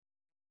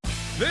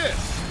This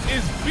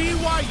is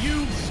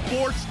BYU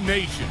Sports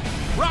Nation,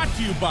 brought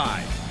to you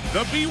by the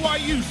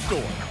BYU Store,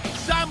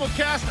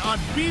 simulcast on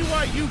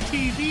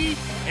BYUtv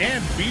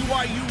and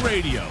BYU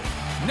Radio.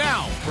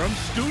 Now, from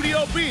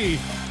Studio B,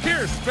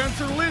 here's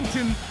Spencer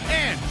Linton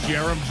and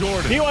Jarom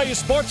Jordan. BYU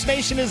Sports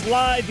Nation is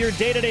live, your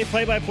day-to-day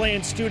play-by-play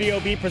in Studio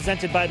B,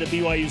 presented by the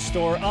BYU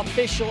Store,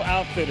 official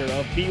outfitter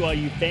of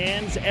BYU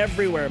fans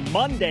everywhere.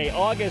 Monday,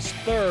 August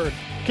 3rd.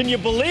 Can you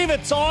believe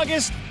it's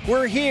August?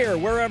 We're here,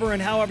 wherever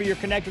and however you're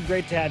connected.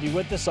 Great to have you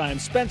with us. I'm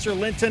Spencer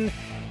Linton,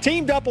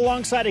 teamed up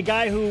alongside a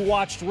guy who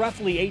watched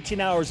roughly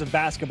 18 hours of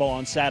basketball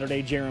on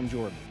Saturday, Jarom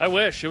Jordan. I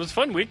wish. It was a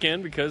fun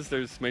weekend because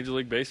there's Major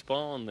League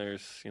Baseball and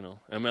there's,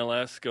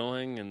 MLS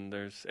going and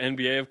there's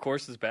NBA, of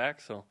course, is back.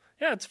 So,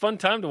 yeah, it's a fun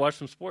time to watch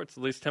some sports,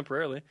 at least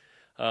temporarily.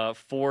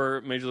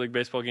 4 Major League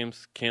Baseball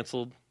games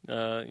canceled,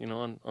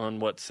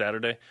 on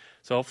Saturday.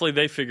 So hopefully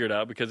they figure it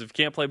out, because if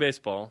you can't play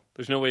baseball,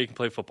 there's no way you can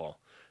play football.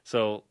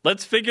 So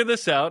let's figure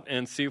this out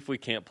and see if we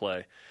can't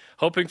play.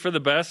 Hoping for the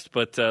best,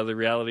 but the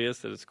reality is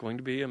that it's going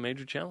to be a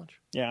major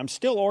challenge. Yeah, I'm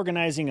still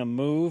organizing a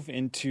move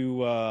into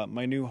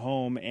my new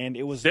home, and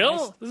it was still?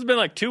 Nice. This has been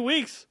like 2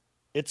 weeks.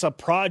 It's a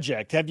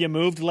project. Have you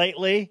moved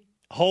lately?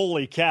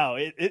 Holy cow.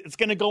 It's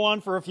going to go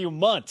on for a few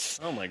months.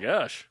 Oh, my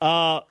gosh.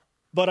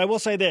 But I will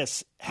say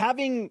this,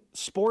 having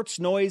sports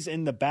noise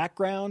in the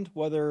background,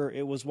 whether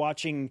it was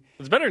watching...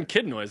 It's better than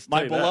kid noise.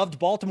 My beloved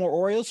Baltimore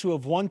Orioles, who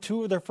have won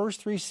 2 of their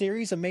first 3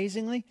 series,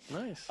 amazingly.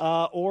 Nice.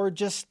 Or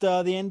just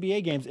the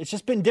NBA games. It's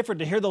just been different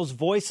to hear those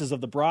voices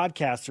of the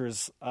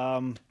broadcasters.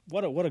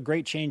 What a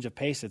great change of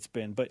pace it's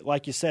been. But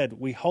like you said,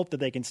 we hope that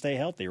they can stay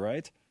healthy,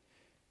 right?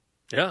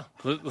 Yeah.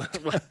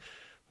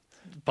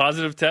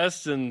 Positive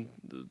tests, and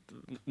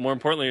more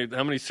importantly,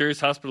 how many serious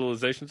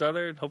hospitalizations are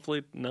there?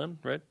 Hopefully none,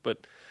 right?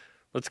 But...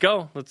 let's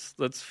go.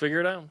 Let's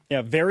figure it out.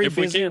 Yeah, very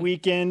busy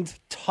weekend.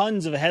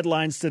 Tons of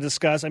headlines to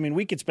discuss. I mean,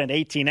 we could spend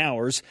 18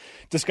 hours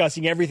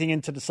discussing everything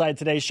into the side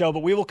today's show,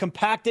 but we will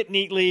compact it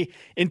neatly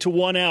into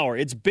 1 hour.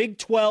 It's Big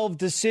 12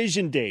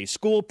 Decision Day.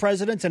 School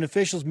presidents and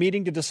officials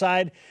meeting to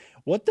decide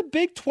what the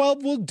Big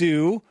 12 will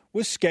do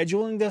with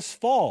scheduling this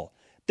fall.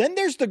 Then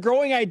there's the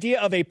growing idea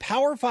of a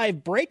Power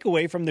 5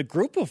 breakaway from the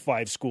group of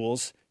 5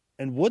 schools.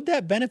 And would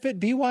that benefit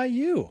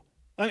BYU?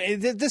 I mean,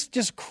 this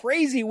just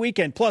crazy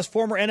weekend. Plus,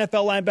 former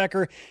NFL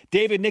linebacker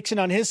David Nixon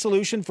on his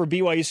solution for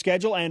BYU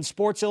schedule, and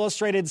Sports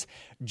Illustrated's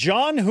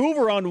John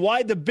Hoover on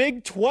why the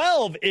Big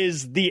 12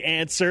 is the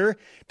answer.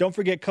 Don't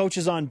forget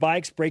coaches on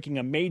bikes breaking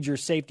a major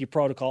safety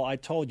protocol. I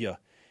told you,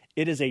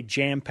 it is a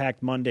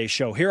jam-packed Monday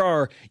show. Here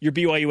are your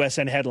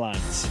BYUSN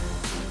headlines.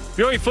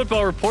 BYU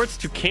football reports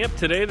to camp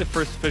today. The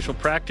first official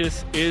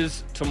practice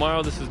is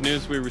tomorrow. This is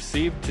news we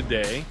received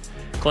today.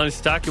 Kalani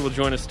Sitake will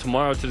join us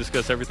tomorrow to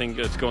discuss everything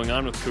that's going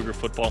on with Cougar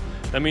football.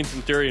 That means,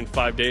 in theory, in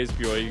 5 days,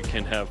 BYU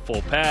can have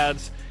full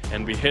pads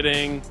and be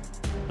hitting.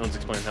 No one's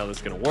explained how this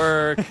is going to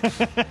work.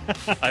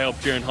 I hope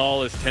Jaren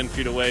Hall is 10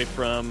 feet away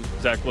from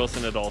Zach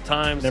Wilson at all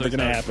times. Never going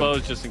to happen.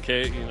 Exposed just in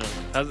case.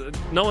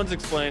 No one's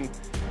explained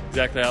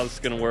exactly how this is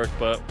going to work,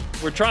 but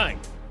we're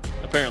trying,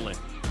 apparently.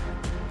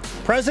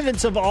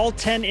 Presidents of all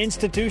 10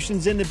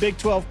 institutions in the Big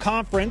 12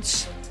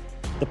 Conference.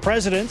 The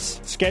presidents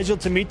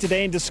scheduled to meet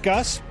today and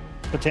discuss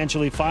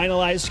potentially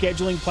finalize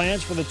scheduling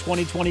plans for the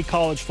 2020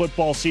 college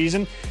football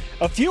season.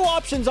 A few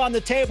options on the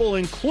table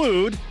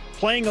include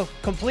playing a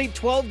complete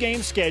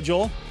 12-game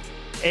schedule,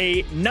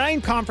 a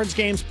 9 conference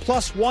games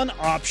plus 1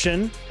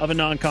 option of a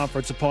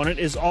non-conference opponent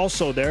is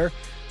also there.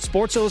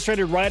 Sports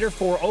Illustrated writer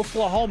for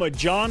Oklahoma,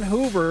 John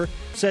Hoover,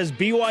 says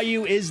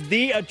BYU is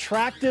the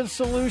attractive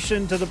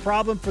solution to the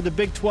problem for the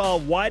Big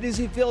 12. Why does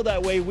he feel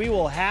that way? We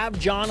will have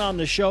John on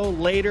the show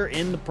later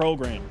in the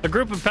program. A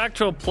group of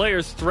Pac-12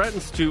 players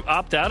threatens to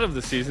opt out of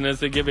the season as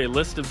they give a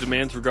list of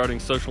demands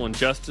regarding social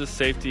injustice,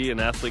 safety, and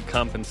athlete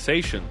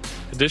compensation.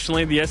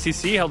 Additionally, the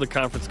SEC held a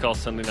conference call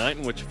Sunday night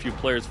in which a few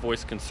players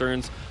voiced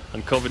concerns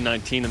on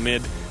COVID-19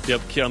 amid the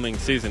upcoming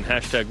season.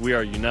 Hashtag We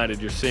Are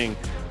United. You're seeing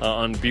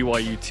on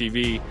BYU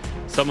TV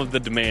some of the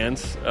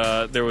demands.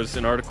 There was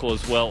an article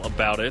as well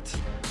about it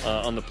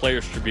on the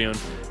Players Tribune.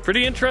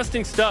 Pretty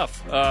interesting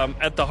stuff.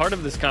 At the heart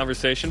of this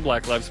conversation,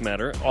 Black Lives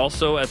Matter.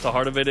 Also at the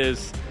heart of it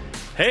is,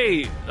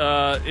 hey,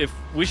 if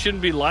we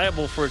shouldn't be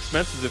liable for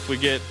expenses if we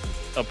get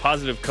a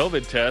positive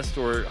COVID test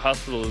or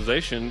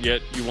hospitalization,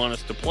 yet you want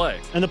us to play.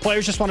 And the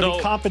players just want to be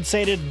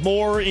compensated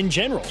more in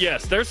general.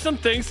 Yes, there's some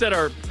things that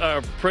are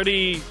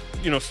pretty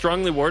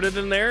strongly worded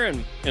in there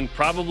and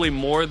probably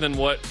more than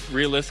what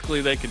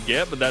realistically they could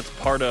get, but that's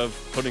part of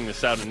putting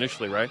this out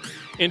initially, right?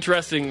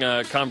 Interesting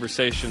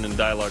conversation and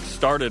dialogue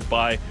started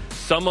by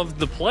some of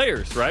the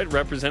players, right?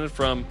 Represented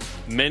from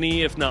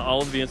many, if not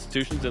all of the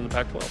institutions in the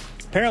Pac-12.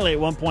 Apparently, at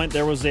one point,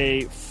 there was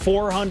a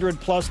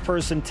 400-plus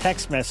person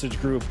text message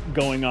group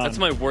going on. That's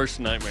my worst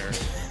nightmare.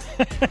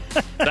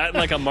 That and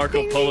like a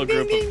Marco Polo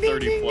group of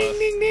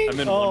 30-plus. I'm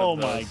in one of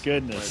those. Oh, my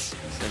goodness.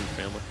 My same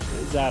family.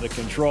 It's out of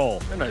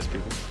control. They're nice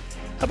people.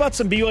 How about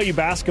some BYU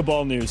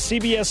basketball news?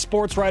 CBS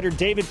sports writer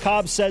David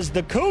Cobb says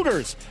the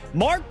Cougars,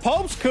 Mark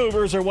Pope's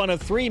Cougars, are one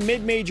of 3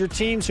 mid-major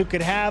teams who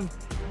could have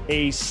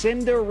a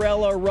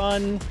Cinderella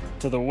run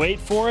to the, wait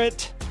for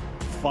it,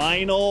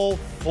 Final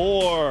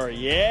Four.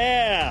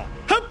 Yeah.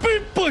 Happy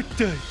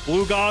birthday.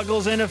 Blue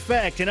goggles in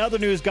effect. In other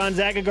news,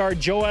 Gonzaga guard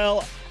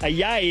Joel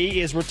Ayayi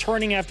is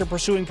returning after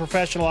pursuing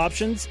professional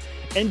options.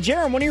 And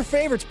Jarom, one of your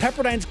favorites,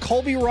 Pepperdine's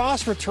Colby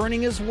Ross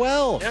returning as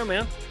well. Yeah,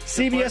 man.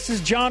 CBS's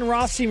John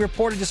Rossi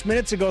reported just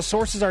minutes ago,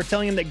 sources are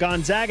telling him that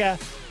Gonzaga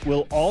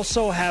will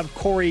also have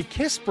Corey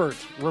Kispert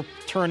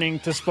returning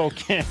to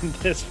Spokane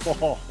this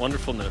fall.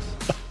 Wonderful news.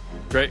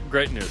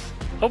 Great news.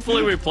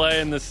 Hopefully we play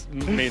and this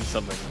means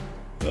something.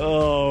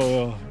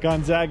 Oh,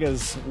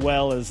 Gonzaga's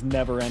well is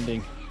never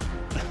ending.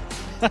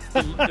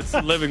 It's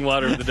living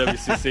water of the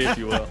WCC, if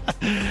you will.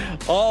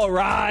 All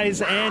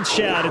rise and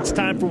shout. It's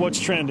time for What's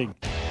Trending.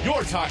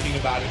 You're talking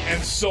about it,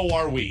 and so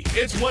are we.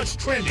 It's What's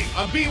Trending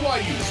on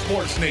BYU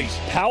Sports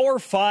Nation. Power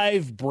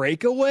 5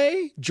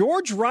 breakaway?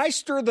 George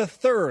Reister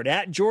III,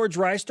 at George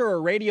Reister, a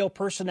radio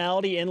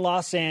personality in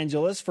Los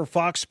Angeles for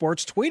Fox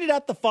Sports, tweeted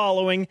out the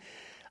following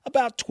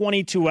about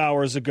 22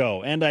 hours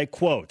ago, and I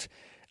quote,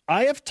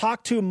 "I have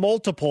talked to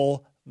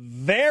multiple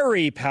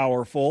very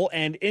powerful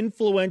and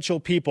influential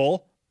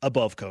people,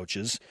 above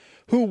coaches,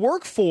 who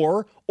work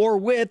for or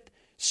with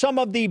some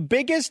of the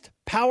biggest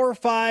Power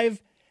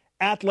 5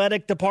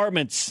 athletic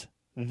departments.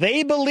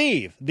 They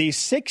believe the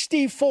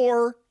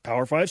 64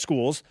 Power 5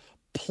 schools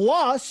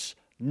plus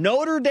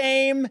Notre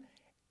Dame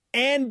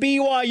and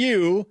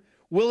BYU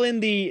will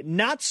in the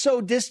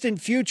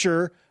not-so-distant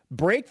future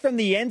break from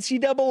the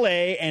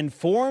NCAA and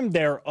form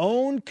their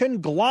own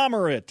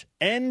conglomerate."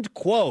 End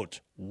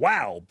quote.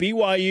 Wow.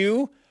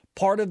 BYU,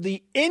 part of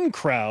the in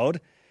crowd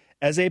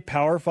as a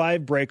Power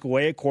 5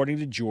 breakaway, according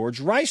to George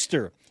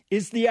Reister.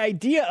 Is the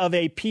idea of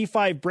a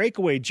P5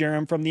 breakaway,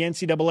 Jarom, from the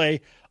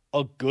NCAA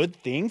a good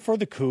thing for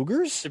the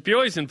Cougars? If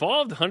BYU's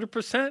involved,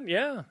 100%,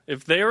 yeah.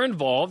 If they are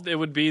involved, it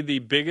would be the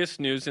biggest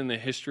news in the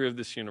history of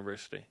this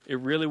university. It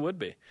really would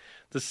be.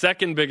 The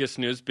second biggest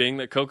news being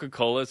that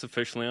Coca-Cola is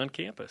officially on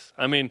campus.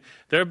 I mean,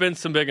 there have been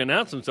some big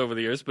announcements over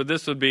the years, but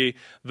this would be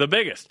the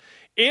biggest.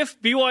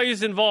 If BYU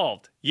is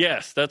involved,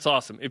 yes, that's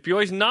awesome. If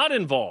BYU is not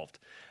involved,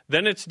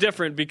 then it's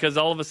different because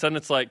all of a sudden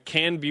it's like,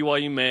 can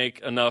BYU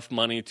make enough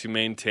money to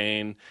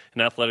maintain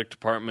an athletic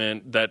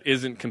department that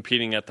isn't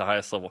competing at the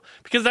highest level?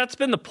 Because that's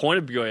been the point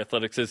of BYU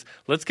athletics is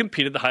let's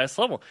compete at the highest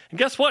level. And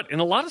guess what? In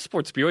a lot of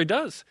sports, BYU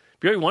does.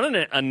 BYU won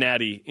a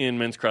natty in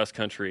men's cross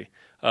country.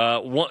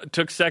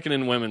 Took second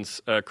in women's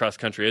cross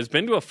country, has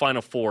been to a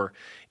Final Four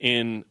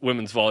in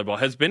women's volleyball,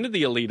 has been to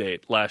the Elite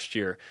Eight last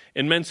year.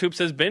 In men's hoops,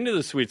 has been to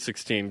the Sweet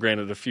 16,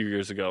 granted a few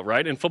years ago,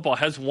 right? In football,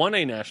 has won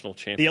a national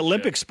championship. The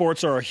Olympic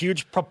sports are a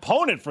huge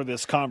proponent for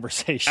this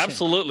conversation.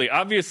 Absolutely.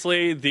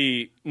 Obviously,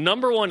 the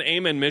number one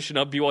aim and mission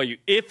of BYU,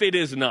 if it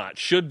is not,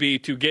 should be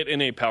to get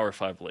in a Power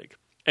 5 league.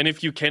 And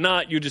if you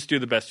cannot, you just do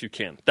the best you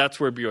can. That's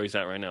where BYU's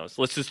at right now.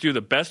 So let's just do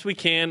the best we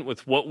can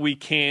with what we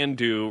can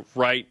do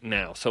right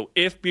now. So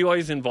if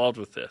BYU's involved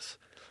with this,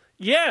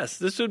 yes,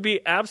 this would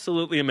be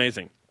absolutely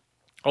amazing.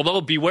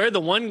 Although, beware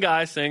the one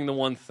guy saying the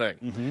one thing.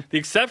 Mm-hmm. The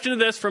exception to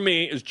this for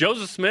me is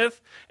Joseph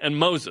Smith and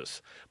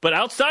Moses. But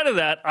outside of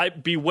that, I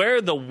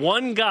beware the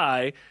one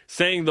guy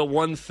saying the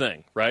one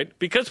thing, right?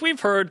 Because we've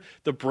heard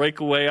the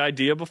breakaway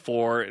idea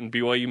before, and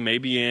BYU may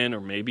be in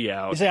or may be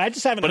out. You say, I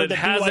just haven't heard that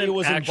BYU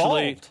was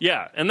involved.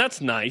 Yeah, and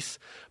that's nice.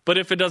 But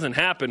if it doesn't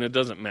happen, it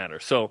doesn't matter.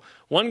 So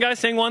one guy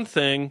saying one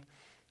thing,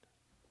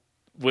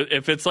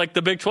 if it's like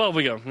the Big 12,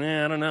 we go,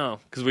 I don't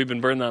know, because we've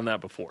been burned on that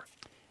before.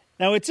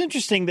 Now, it's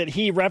interesting that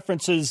he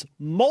references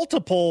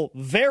multiple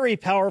very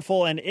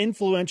powerful and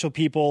influential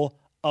people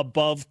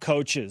above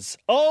coaches.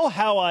 Oh,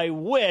 how I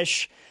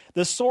wish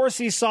the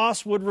saucy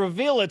sauce would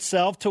reveal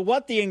itself to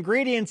what the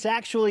ingredients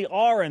actually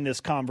are in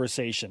this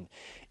conversation.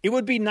 It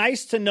would be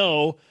nice to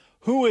know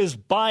who is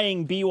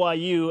buying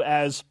BYU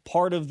as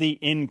part of the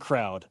in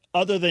crowd,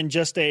 other than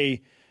just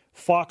a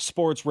Fox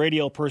Sports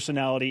radio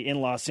personality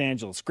in Los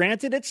Angeles.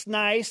 Granted, it's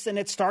nice and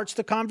it starts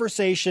the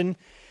conversation,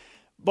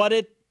 but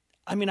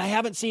I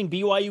haven't seen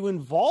BYU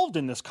involved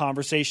in this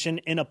conversation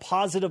in a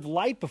positive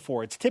light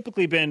before. It's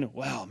typically been,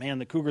 well, man,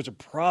 the Cougars are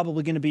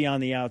probably going to be on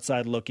the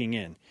outside looking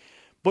in.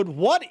 But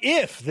what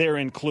if they're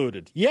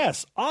included?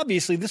 Yes,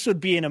 obviously this would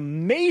be an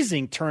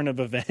amazing turn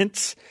of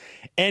events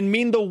and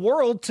mean the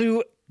world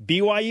to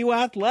BYU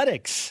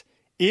athletics.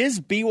 Is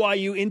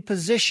BYU in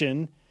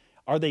position?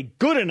 Are they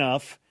good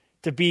enough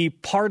to be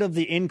part of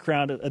the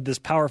in-crowd of this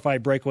Power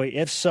 5 breakaway?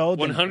 If so,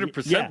 then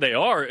 100% they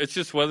are. It's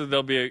just whether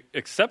they'll be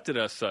accepted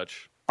as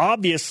such.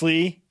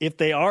 Obviously, if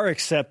they are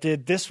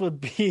accepted, this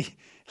would be,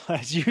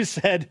 as you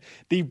said,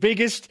 the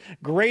biggest,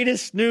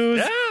 greatest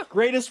news,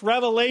 greatest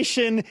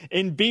revelation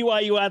in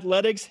BYU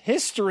athletics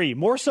history,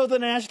 more so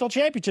than the national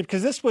championship,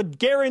 because this would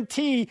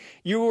guarantee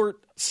your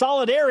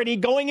solidarity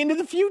going into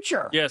the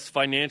future. Yes,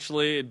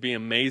 financially, it'd be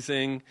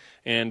amazing,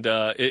 and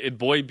it'd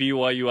buoy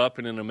BYU up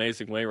in an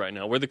amazing way right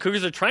now, where the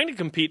Cougars are trying to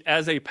compete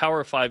as a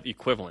Power 5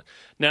 equivalent.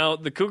 Now,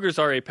 the Cougars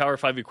are a Power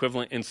 5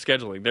 equivalent in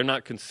scheduling. They're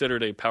not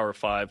considered a Power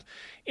 5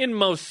 in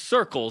most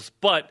circles,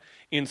 but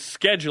in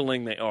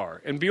scheduling they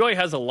are. And BYU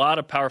has a lot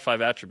of Power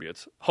 5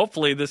 attributes.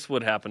 Hopefully this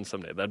would happen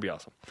someday. That'd be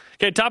awesome.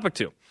 Okay, topic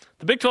 2.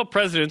 The Big 12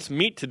 presidents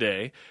meet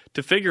today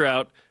to figure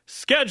out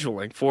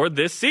scheduling for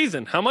this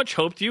season. How much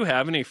hope do you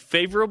have in a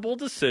favorable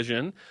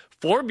decision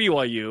for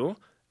BYU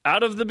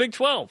out of the Big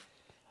 12?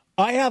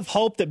 I have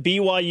hope that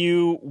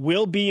BYU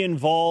will be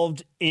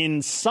involved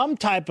in some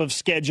type of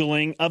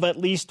scheduling of at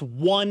least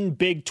one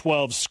Big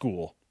 12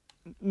 school,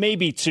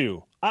 maybe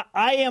 2.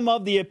 I am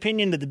of the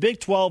opinion that the Big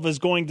 12 is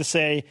going to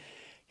say,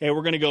 hey,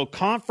 we're going to go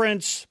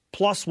conference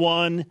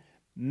 +1,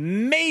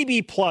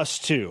 maybe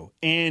 +2,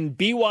 and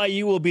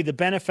BYU will be the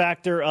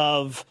benefactor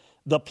of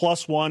the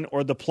 +1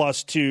 or the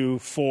 +2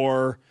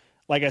 for,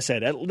 like I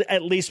said,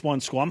 at least one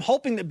school. I'm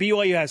hoping that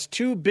BYU has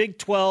 2 Big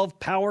 12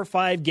 Power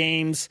 5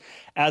 games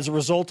as a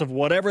result of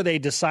whatever they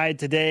decide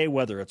today,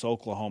 whether it's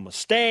Oklahoma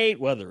State,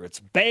 whether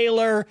it's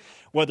Baylor,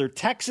 whether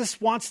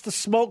Texas wants to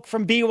smoke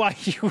from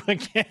BYU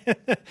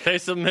again.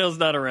 Taysom Hill's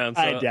not around,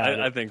 so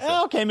I think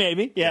so. Okay,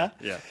 maybe, yeah.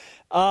 Yeah.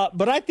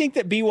 But I think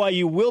that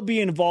BYU will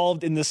be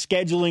involved in the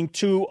scheduling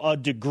to a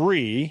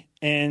degree,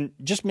 and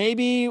just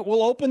maybe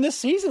we'll open this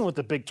season with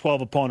the Big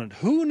 12 opponent.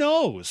 Who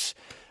knows?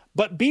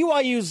 But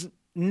BYU's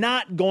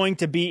not going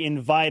to be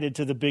invited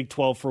to the Big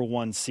 12 for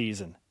one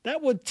season.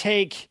 That would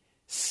take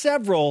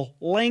several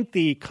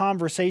lengthy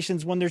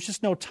conversations when there's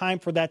just no time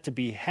for that to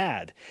be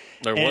had.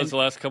 There was the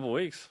last couple of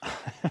weeks.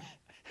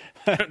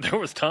 There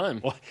was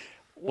time.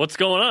 What's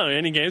going on?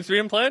 Any games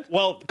being played?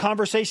 Well,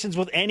 conversations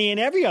with any and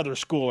every other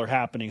school are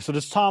happening. So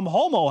does Tom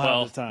Homo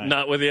have the time?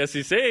 Not with the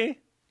SEC.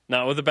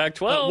 Not with the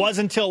Pac-12. It was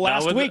until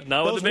last week.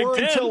 Not with the Big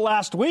Ten. Until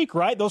last week,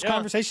 right? Those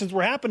conversations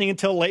were happening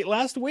until late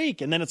last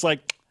week. And then it's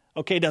like,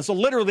 okay, done. So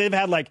literally they've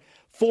had like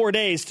 4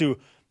 days to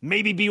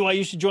maybe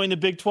BYU should join the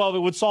Big 12. It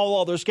would solve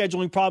all their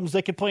scheduling problems.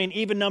 They could play an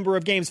even number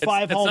of games,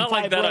 5 home, 5 road. It's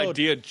not like that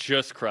idea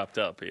just cropped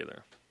up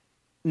either.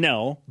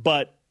 No,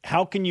 but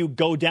how can you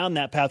go down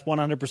that path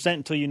 100%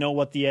 until you know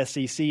what the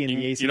SEC and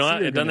the ACC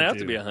are it doesn't have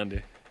to be a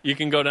Hyundai. You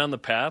can go down the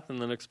path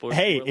and then explore.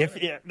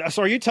 Hey,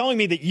 so are you telling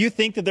me that you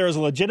think that there is a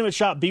legitimate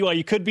shot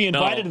BYU could be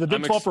invited to the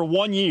Big 12 for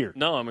 1 year?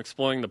 No, I'm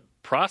exploring the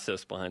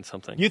process behind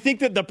something. You think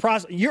that the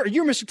process,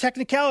 you're Mr.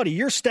 Technicality,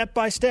 you're step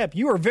by step,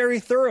 you are very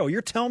thorough.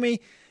 You're telling me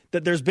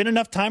that there's been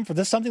enough time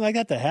for something like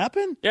that to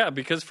happen? Yeah,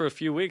 because for a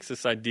few weeks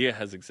this idea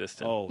has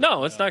existed. Oh,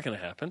 no, it's not going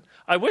to happen.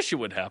 I wish it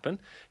would happen.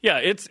 Yeah,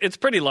 it's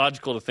pretty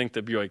logical to think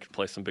that BYU could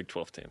play some Big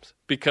 12 teams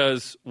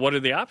because what are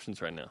the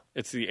options right now?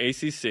 It's the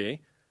ACC,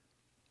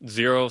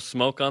 zero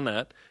smoke on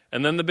that,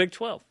 and then the Big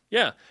 12.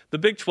 Yeah, the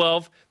Big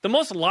 12. The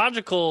most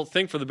logical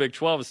thing for the Big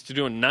 12 is to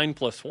do a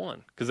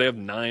 9+1 because they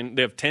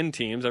have 10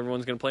 teams.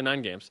 Everyone's going to play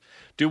 9 games.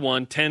 Do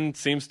 1. 10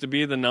 seems to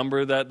be the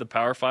number that the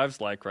Power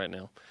Fives like right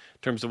now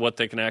in terms of what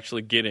they can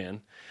actually get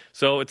in.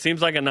 So it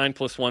seems like a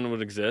 9+1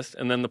 would exist,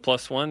 and then the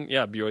 +1,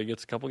 yeah, BYU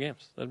gets a couple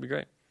games. That'd be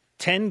great.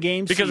 10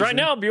 games because season. Right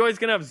now BYU's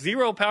going to have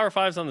 0 Power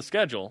Fives on the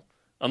schedule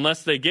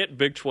unless they get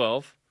Big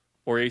 12.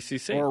 Or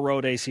ACC. Or a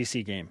road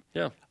ACC game.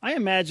 Yeah. I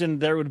imagine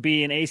there would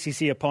be an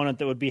ACC opponent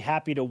that would be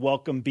happy to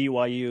welcome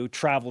BYU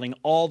traveling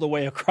all the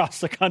way across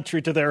the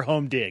country to their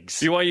home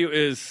digs. BYU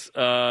is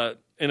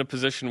in a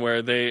position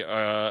where they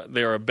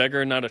are a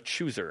beggar, not a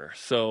chooser.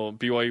 So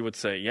BYU would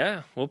say,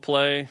 yeah, we'll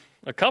play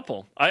a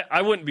couple.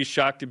 I wouldn't be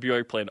shocked if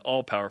BYU played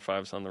all Power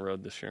Fives on the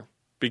road this year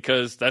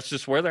because that's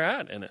just where they're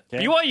at in it.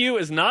 Okay. BYU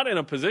is not in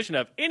a position to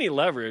have any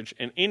leverage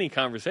in any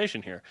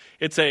conversation here.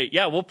 It's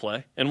we'll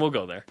play, and we'll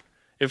go there.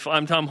 If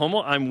I'm Tom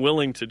Homo, I'm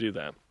willing to do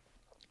that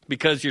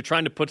because you're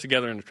trying to put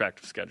together an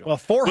attractive schedule. Well,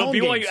 4 home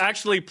games. Will BYU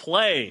actually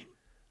play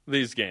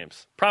these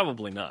games?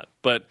 Probably not.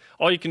 But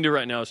all you can do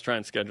right now is try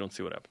and schedule and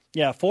see what happens.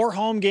 Yeah, 4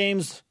 home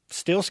games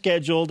still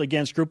scheduled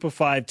against Group of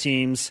 5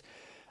 teams.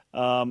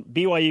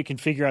 BYU can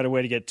figure out a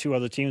way to get 2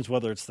 other teams,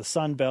 whether it's the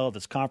Sun Belt,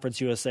 it's Conference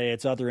USA,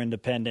 it's other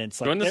independents.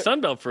 Join the Sun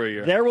Belt for a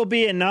year. There will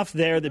be enough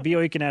there that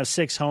BYU can have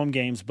 6 home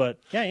games. But,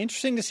 yeah,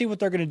 interesting to see what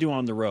they're going to do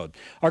on the road.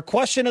 Our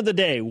question of the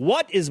day,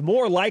 what is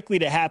more likely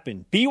to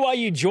happen?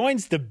 BYU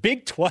joins the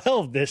Big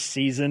 12 this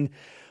season,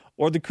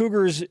 or the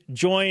Cougars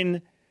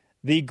join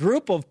the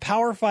group of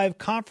Power 5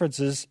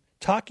 conferences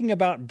talking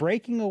about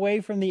breaking away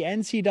from the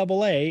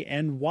NCAA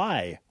and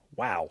why?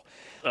 Wow.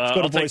 Let's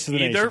go to Voice of the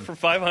Nation. Either for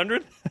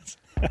 500?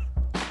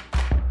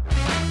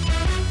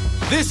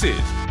 This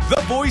is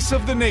the Voice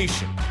of the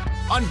Nation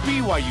on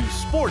BYU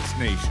Sports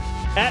Nation.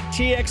 At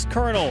TX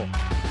Colonel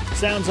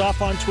sounds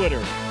off on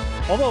Twitter.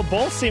 Although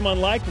both seem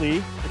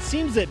unlikely, it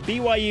seems that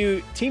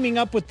BYU teaming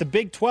up with the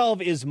Big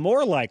 12 is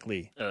more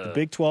likely. The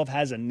Big 12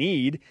 has a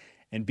need,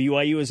 and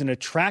BYU is an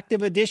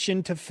attractive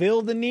addition to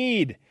fill the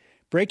need.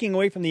 Breaking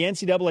away from the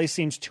NCAA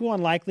seems too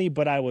unlikely,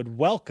 but I would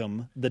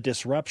welcome the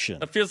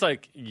disruption. It feels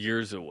like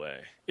years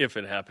away, if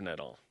it happened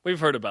at all. We've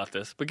heard about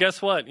this. But guess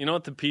what? You know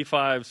what the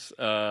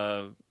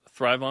P5s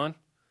thrive on?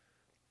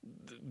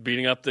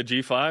 Beating up the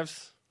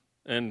G5s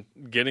and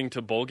getting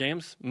to bowl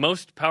games.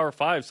 Most Power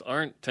 5s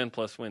aren't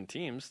 10-plus win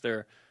teams.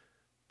 They're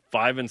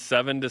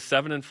 5-7 to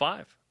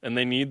 7-5. And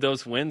they need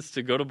those wins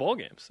to go to bowl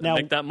games and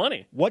make that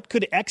money. What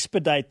could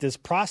expedite this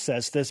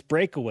process, this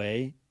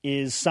breakaway,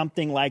 is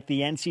something like the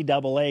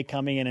NCAA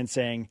coming in and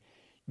saying,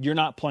 you're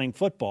not playing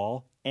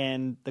football,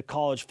 and the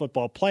College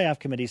Football Playoff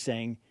Committee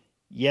saying,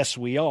 yes,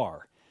 we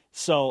are.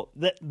 So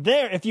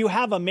if you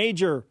have a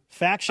major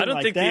faction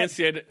like that, I don't think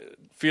the NCAA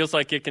feels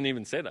like it can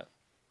even say that.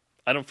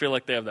 I don't feel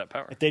like they have that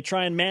power. If they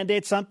try and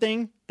mandate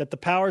something that the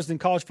powers in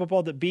college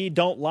football that B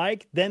don't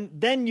like,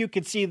 then you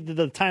could see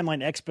the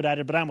timeline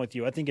expedited. But I'm with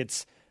you. I think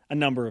it's a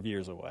number of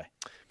years away.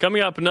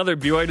 Coming up, another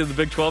BYU to the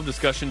Big 12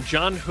 discussion.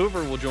 John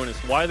Hoover will join us.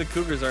 Why the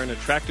Cougars are an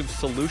attractive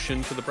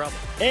solution to the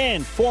problem.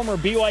 And former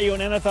BYU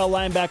and NFL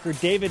linebacker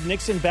David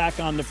Nixon back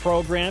on the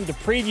program to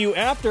preview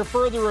after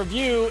further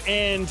review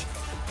and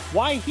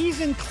why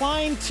he's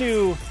inclined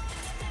to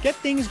get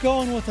things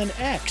going with an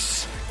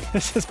X.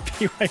 This is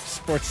BYU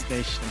Sports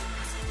Nation.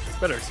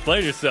 Better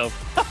explain yourself.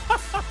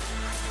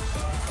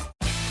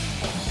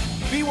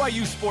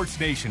 BYU Sports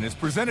Nation is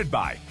presented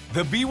by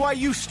The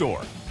BYU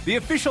Store, the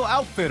official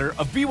outfitter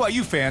of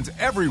BYU fans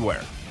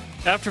everywhere.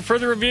 After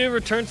further review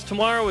returns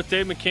tomorrow with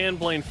Dave McCann,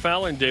 Blaine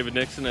Fowler, and David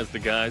Nixon as the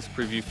guys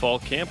preview fall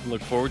camp and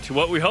look forward to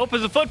what we hope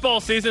is a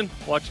football season.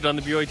 Watch it on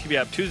the BYUtv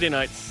app Tuesday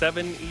night,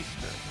 7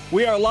 Eastern.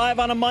 We are live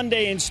on a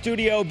Monday in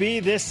Studio B.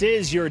 This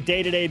is your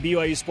day-to-day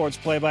BYU Sports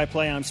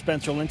play-by-play. I'm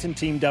Spencer Linton,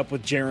 teamed up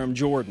with Jarom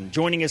Jordan.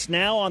 Joining us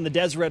now on the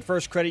Deseret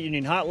First Credit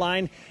Union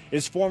hotline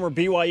is former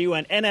BYU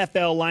and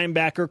NFL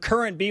linebacker,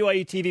 current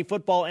BYU TV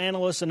football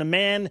analyst, and a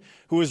man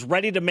who is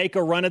ready to make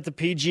a run at the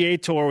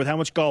PGA Tour with how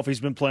much golf he's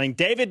been playing.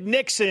 David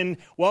Nixon,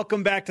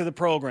 welcome back to the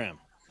program.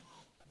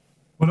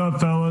 What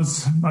up,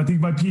 fellas? I think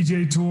my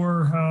PGA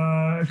Tour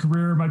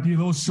career might be a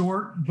little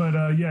short, but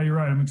yeah, you're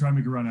right. I'm going to try and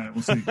make a run at it.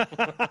 We'll see.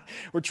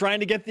 We're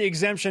trying to get the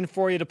exemption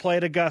for you to play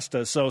at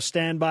Augusta, so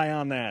stand by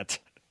on that.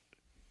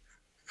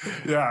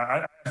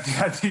 Yeah,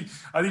 I think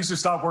you should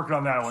stop working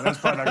on that one. That's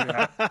probably not going to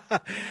happen.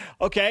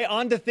 Okay,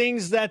 on to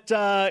things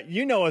that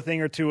you know a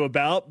thing or two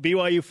about.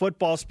 BYU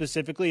football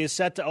specifically is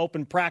set to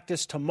open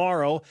practice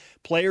tomorrow.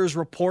 Players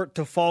report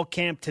to fall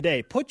camp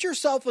today. Put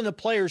yourself in the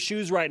players'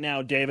 shoes right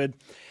now, David.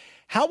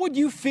 How would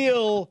you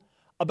feel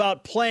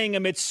about playing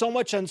amidst so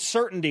much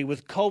uncertainty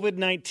with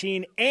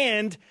COVID-19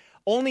 and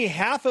only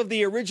half of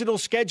the original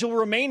schedule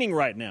remaining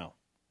right now?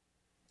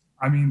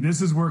 I mean,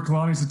 this is where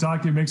Kalani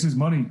Sitake makes his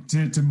money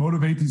to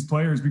motivate these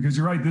players, because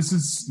you're right. This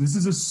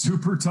is a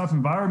super tough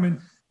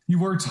environment. You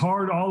worked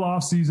hard all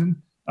off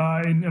season,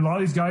 and a lot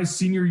of these guys,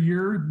 senior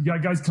year, you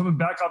got guys coming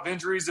back off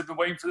injuries. They've been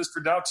waiting for this for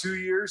now 2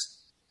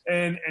 years,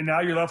 and now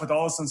you're left with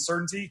all this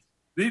uncertainty.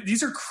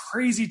 These are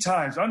crazy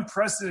times,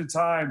 unprecedented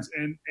times.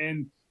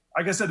 And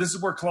like I said, this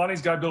is where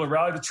Kalani's got to be able to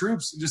rally the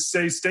troops and just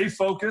say, stay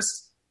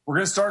focused. We're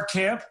going to start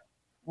camp.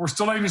 We're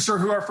still not even sure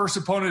who our first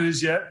opponent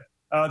is yet.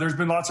 There's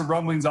been lots of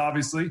rumblings,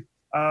 obviously.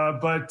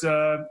 But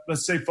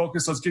let's stay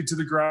focused. Let's get to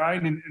the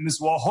grind. And this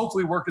will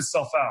hopefully work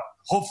itself out.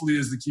 Hopefully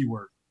is the key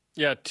word.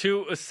 Yeah,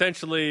 2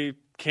 essentially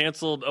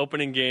canceled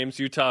opening games.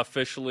 Utah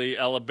officially.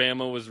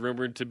 Alabama was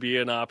rumored to be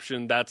an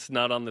option. That's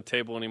not on the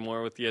table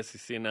anymore with the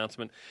SEC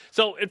announcement.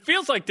 So it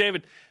feels like,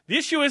 David, the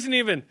issue isn't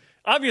even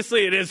 –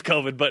 obviously it is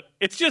COVID, but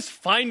it's just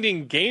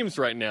finding games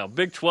right now.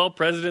 Big 12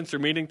 presidents are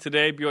meeting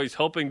today. BYU's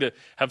hoping to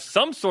have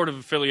some sort of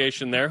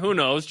affiliation there. Who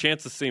knows?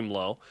 Chances seem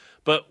low.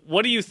 But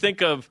what do you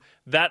think of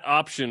that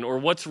option, or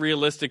what's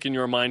realistic in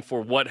your mind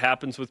for what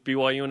happens with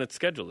BYU and its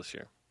schedule this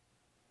year?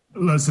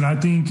 Listen, I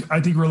think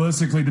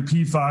realistically the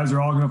P5s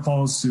are all going to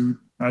follow suit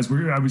as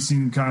we've seen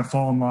them kind of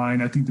fall in line.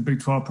 I think the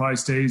Big 12 probably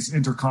stays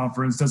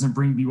interconference, doesn't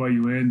bring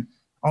BYU in.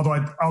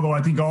 Although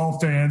I think all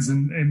fans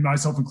and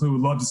myself included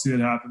would love to see it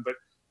happen, but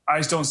I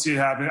just don't see it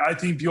happening. I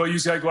think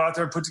BYU's got to go out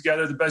there and put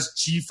together the best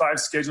G5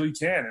 schedule he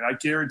can, and I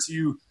guarantee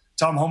you,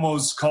 Tom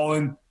Homo's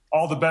calling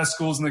all the best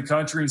schools in the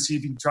country and see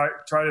if he can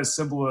try to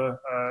assemble a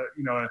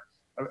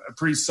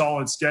pretty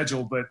solid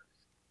schedule. But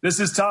this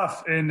is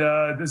tough, and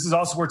this is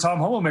also where Tom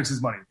Homo makes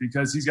his money,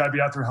 because he's got to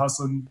be out there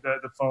hustling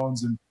the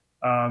phones and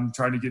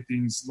trying to get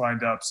things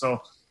lined up.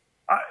 So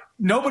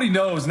nobody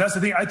knows, and that's the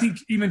thing. I think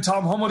even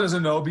Tom Homo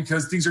doesn't know,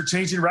 because things are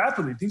changing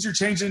rapidly. Things are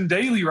changing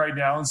daily right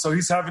now, and so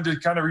he's having to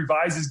kind of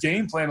revise his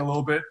game plan a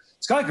little bit.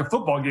 It's kind of like a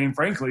football game,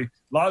 frankly. A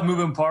lot of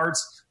moving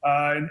parts,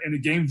 and the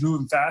game's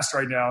moving fast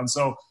right now. And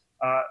so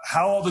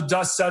how all the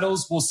dust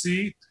settles, we'll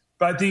see.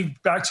 But I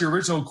think back to your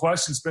original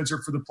question,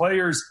 Spencer, for the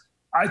players,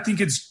 I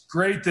think it's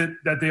great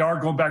that they are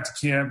going back to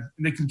camp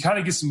and they can kind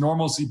of get some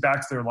normalcy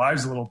back to their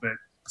lives a little bit.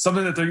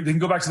 Something that they can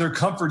go back to their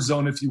comfort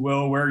zone, if you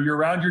will, where you're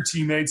around your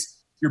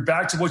teammates, you're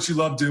back to what you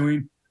love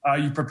doing,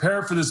 you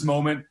prepare for this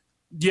moment.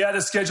 Yeah,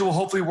 the schedule will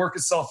hopefully work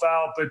itself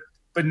out,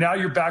 but now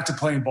you're back to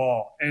playing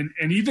ball.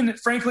 And even,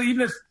 frankly,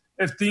 even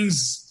if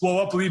things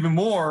blow up even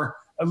more,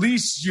 at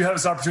least you have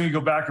this opportunity to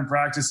go back and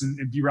practice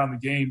and be around the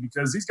game,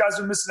 because these guys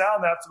are missing out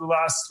on that for the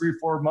last 3 or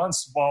 4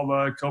 months while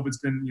COVID's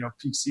been,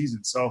 peak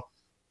season. So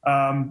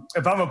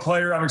if I'm a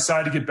player, I'm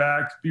excited to get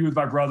back, be with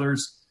my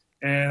brothers.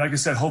 And like I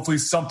said, hopefully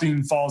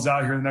something falls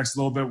out here in the next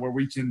little bit where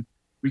we can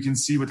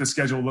see what the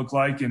schedule will look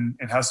like and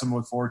have something to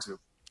look forward to.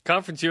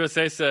 Conference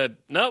USA said,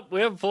 nope,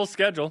 we have a full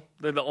schedule.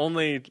 They're the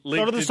only league.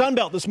 So did the Sun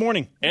Belt this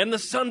morning. And the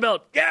Sun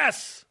Belt.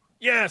 Yes,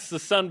 the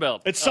Sun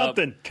Belt. It's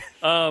something.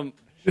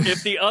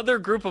 If the other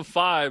group of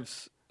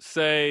fives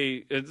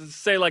say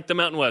like the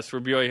Mountain West,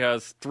 where BYU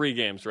has 3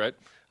 games, right?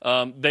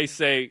 They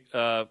say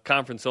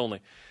conference only.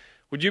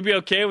 Would you be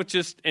okay with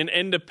just an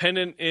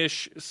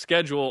independent-ish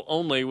schedule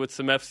only with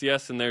some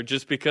FCS in there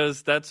just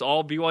because that's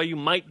all BYU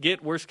might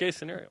get, worst-case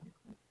scenario?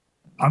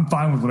 I'm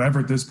fine with whatever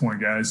at this point,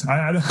 guys.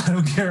 I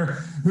don't care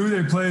who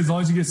they play as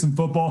long as you get some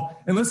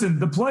football. And listen,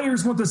 the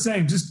players want the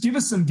same. Just give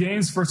us some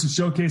games for us to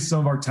showcase some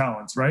of our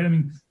talents, right? I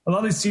mean, a lot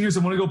of these seniors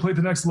that want to go play at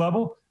the next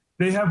level,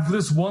 they have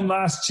this one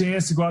last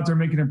chance to go out there and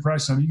make an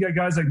impression. I mean, you got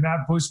guys like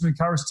Matt Bushman,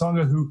 Kyrus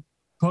Tonga, who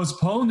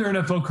postponed their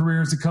NFL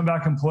careers to come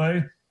back and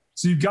play.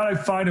 So you've got to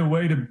find a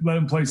way to let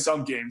them play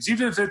some games,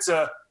 even if it's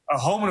a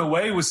home and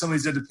away with some of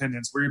these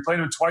independents where you're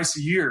playing them twice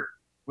a year,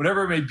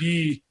 whatever it may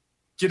be.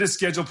 Get a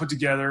schedule put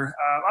together.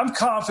 I'm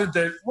confident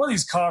that one of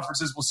these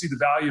conferences will see the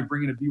value of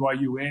bringing a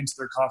BYU into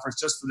their conference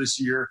just for this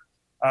year.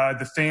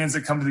 The fans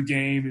that come to the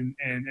game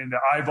and the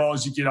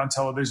eyeballs you get on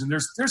television,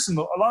 there's a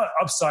lot of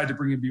upside to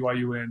bringing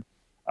BYU in.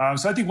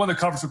 So I think one of the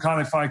conference will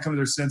kind of finally come to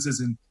their senses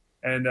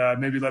and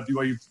maybe let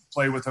BYU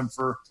play with them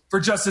for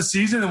just this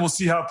season, and we'll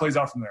see how it plays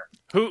out from there.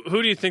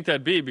 Who do you think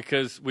that'd be?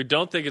 Because we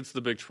don't think it's the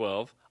Big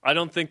 12. I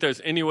don't think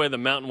there's any way the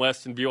Mountain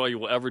West and BYU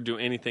will ever do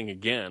anything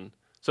again.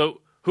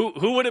 So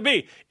who would it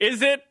be?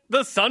 Is it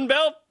the Sun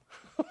Belt?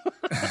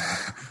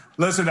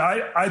 Listen,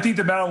 I think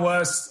the Mountain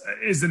West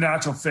is the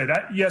natural fit.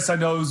 Yes, I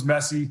know it was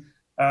messy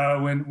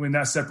when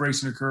that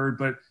separation occurred,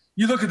 but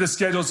you look at the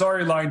schedule, it's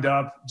already lined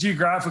up.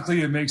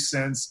 Geographically, it makes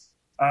sense.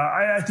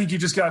 I think you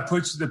just got to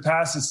put the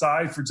past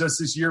aside for just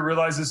this year,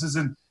 realize this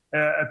isn't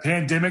a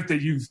pandemic,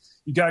 that you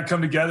got to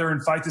come together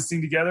and fight this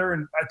thing together.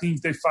 And I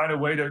think they find a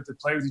way to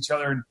play with each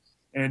other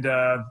and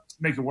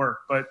make it work.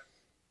 But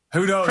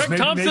who knows? Craig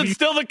Thompson's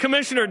still the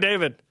commissioner,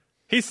 David.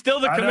 He's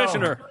still the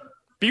commissioner.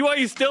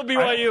 BYU's still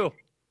BYU.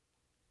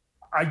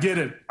 I get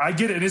it.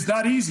 And it's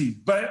not easy.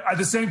 But at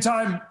the same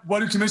time, what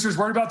do commissioners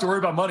worry about? They worry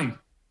about money.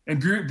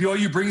 And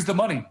BYU brings the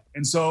money.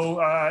 And so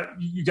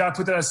you got to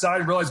put that aside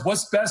and realize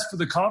what's best for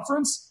the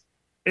conference.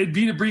 It'd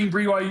be to bring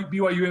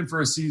BYU in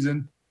for a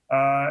season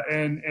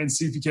and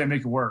see if you can't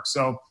make it work.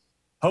 So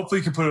hopefully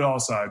you can put it all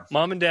aside.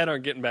 Mom and Dad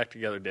aren't getting back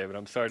together, David.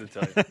 I'm sorry to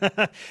tell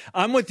you.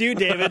 I'm with you,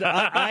 David.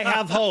 I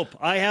have hope.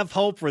 I have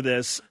hope for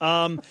this.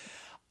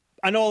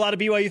 I know a lot of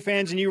BYU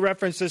fans, and you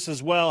referenced this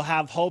as well,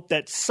 have hope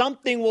that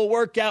something will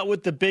work out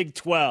with the Big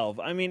 12.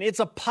 I mean, it's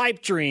a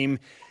pipe dream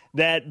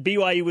that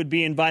BYU would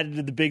be invited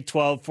to the Big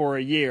 12 for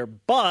a year.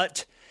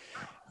 But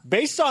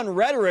based on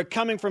rhetoric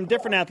coming from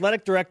different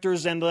athletic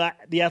directors and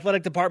the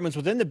athletic departments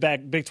within the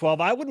Big 12,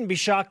 I wouldn't be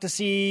shocked to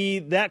see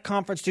that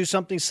conference do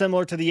something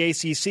similar to the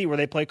ACC, where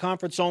they play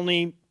conference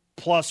only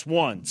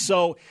 +1.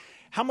 So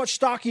how much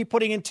stock are you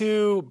putting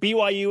into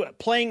BYU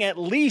playing at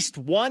least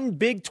one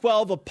Big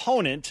 12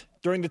 opponent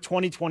during the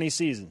 2020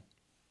 season?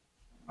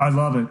 I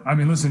love it. I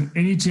mean, listen,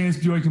 any chance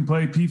BYU can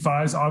play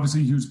P5 is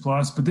obviously a huge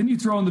plus, but then you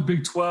throw in the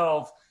Big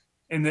 12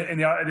 and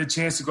the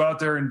chance to go out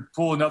there and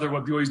pull another,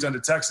 what BYU's done to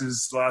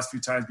Texas the last few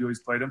times BYU's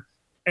played them.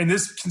 And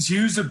this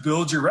continues to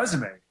build your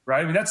resume,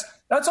 right? I mean,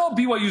 that's all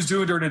BYU's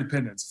doing during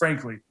independence,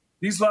 frankly.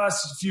 These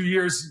last few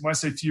years, when I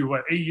say few,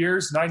 8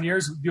 years, 9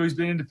 years, BYU's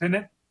been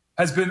independent,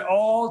 has been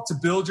all to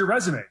build your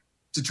resume,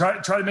 to try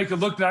to make it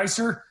look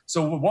nicer.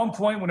 So at one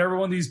point, whenever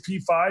one of these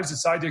P5s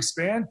decide to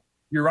expand,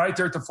 you're right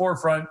there at the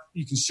forefront.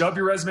 You can shove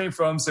your resume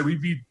from, say, we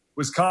beat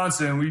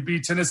Wisconsin, we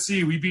beat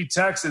Tennessee, we beat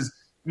Texas.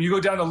 When you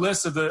go down the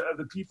list of the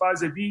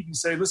P5s they beat and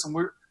say, listen,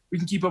 we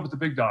can keep up with the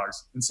big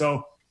dogs. And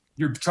so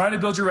you're trying to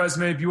build your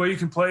resume. If BYU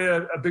can play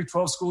a Big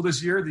 12 school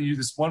this year, then you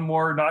just one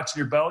more notch in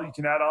your belt you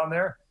can add on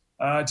there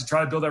to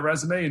try to build that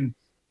resume.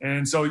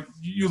 And so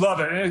you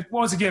love it. And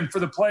once again, for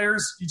the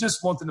players, you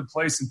just want them to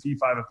play some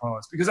P5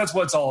 opponents because that's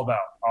what it's all about,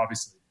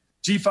 obviously.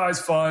 G5 is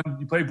fun.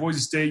 You play Boise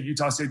State,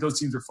 Utah State, those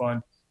teams are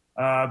fun.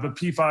 But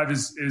P5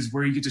 is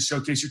where you get to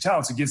showcase your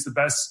talents against the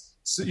best,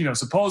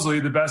 supposedly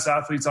the best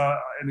athletes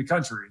in the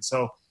country. And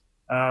so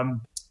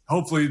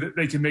hopefully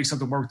they can make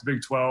something work with the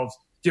Big 12,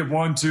 get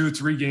 1, 2,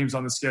 3 games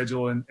on the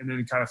schedule, and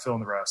then kind of fill in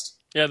the rest.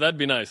 Yeah, that'd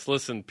be nice.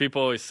 Listen,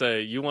 people always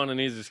say, you want an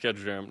easy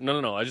schedule, Jarom.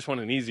 No. I just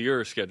want an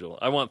easier schedule.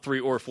 I want 3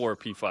 or 4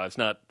 P5s,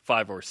 not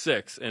 5 or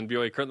 6. And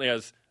BYU currently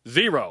has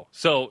 0.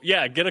 So,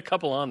 yeah, get a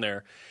couple on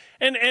there.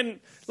 And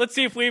let's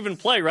see if we even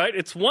play, right?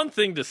 It's one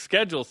thing to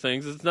schedule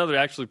things. It's another to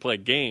actually play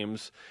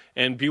games.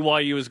 And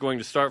BYU is going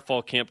to start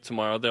fall camp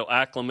tomorrow. They'll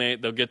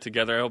acclimate. They'll get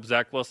together. I hope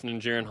Zach Wilson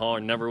and Jaron Hall are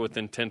never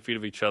within 10 feet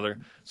of each other.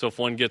 So if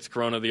one gets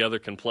corona, the other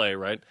can play,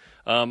 right?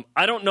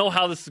 I don't know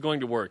how this is going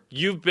to work.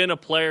 You've been a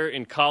player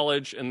in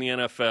college and the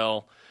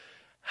NFL.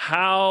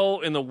 How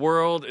in the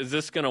world is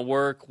this going to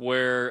work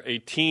where a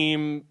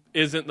team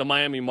isn't the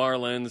Miami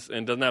Marlins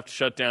and doesn't have to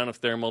shut down if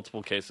there are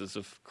multiple cases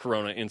of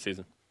corona in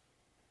season?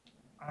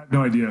 I have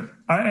no idea.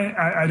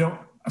 I don't,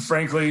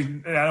 frankly,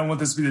 I don't want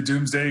this to be the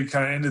doomsday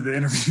kind of end of the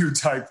interview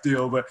type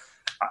deal, but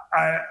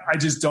I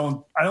just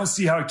don't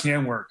see how it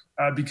can work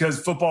because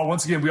football,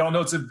 once again, we all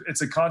know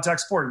it's a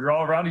contact sport. You're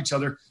all around each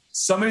other.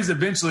 Somebody's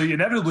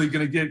inevitably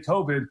going to get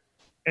COVID,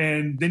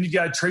 and then you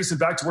got to trace it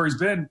back to where he's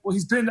been. Well,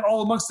 he's been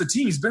all amongst the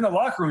team. He's been in the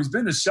locker room. He's been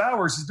in the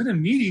showers. He's been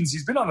in meetings.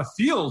 He's been on the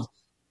field.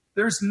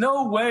 There's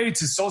no way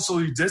to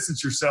socially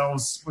distance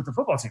yourselves with the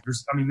football team.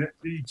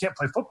 You can't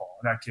play football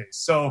in that case.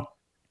 So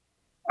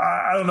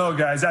I don't know,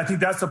 guys. I think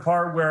that's the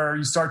part where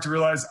you start to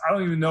realize I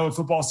don't even know if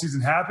football season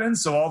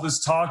happens. So all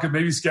this talk of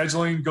maybe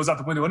scheduling goes out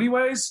the window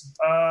anyways.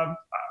 I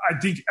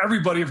think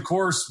everybody, of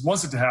course,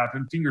 wants it to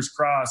happen. Fingers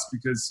crossed,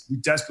 because we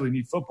desperately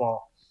need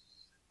football.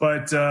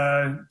 But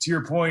to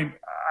your point,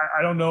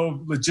 I don't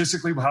know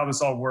logistically how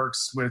this all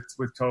works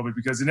with COVID,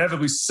 because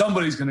inevitably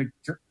somebody's going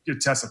to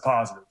get tested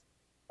positive.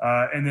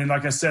 And then,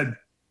 like I said,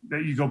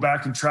 that you go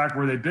back and track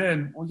where they've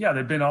been. Well, yeah,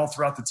 they've been all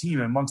throughout the team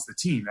and amongst the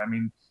team. I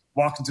mean,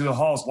 walking to the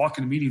halls,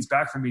 walking to meetings,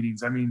 back from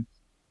meetings. I mean,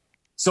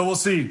 so we'll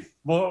see.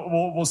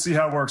 We'll see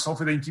how it works.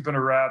 Hopefully they can keep it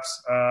under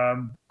wraps.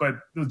 But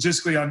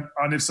logistically,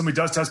 on if somebody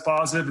does test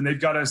positive and they've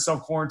got to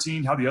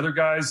self-quarantine, how the other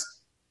guys,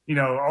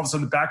 all of a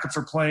sudden the backups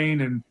are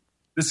playing, and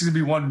this is going to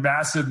be one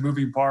massive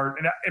moving part.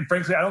 And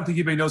frankly, I don't think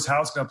anybody knows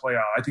how it's going to play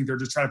out. I think they're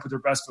just trying to put their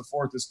best foot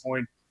forward at this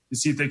point to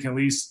see if they can at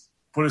least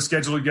put a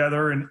schedule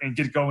together and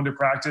get going to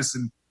practice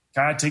and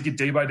kind of take it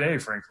day by day,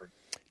 frankly.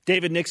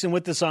 David Nixon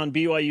with us on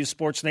BYU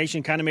Sports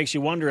Nation. Kind of makes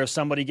you wonder if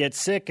somebody gets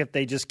sick if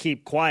they just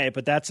keep quiet,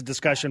 but that's a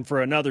discussion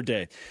for another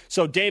day.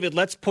 So, David,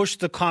 let's push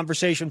the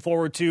conversation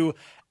forward to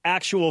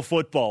actual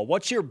football.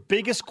 What's your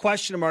biggest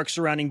question mark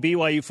surrounding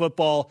BYU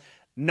football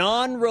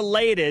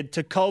non-related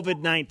to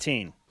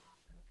COVID-19?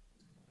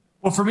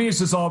 Well, for me, it's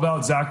just all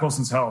about Zach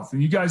Wilson's health.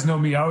 And you guys know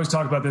me. I always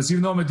talk about this.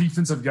 Even though I'm a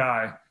defensive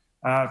guy,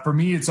 for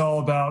me, it's all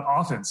about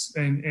offense.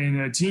 And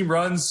a team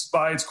runs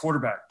by its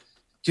quarterback.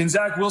 Can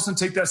Zach Wilson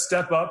take that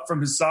step up from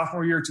his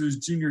sophomore year to his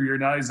junior year?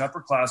 Now he's an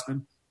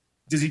upperclassman.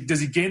 Does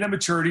he gain that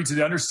maturity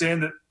to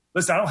understand that,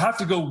 listen, I don't have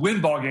to go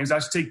win ball games. I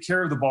should take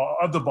care of the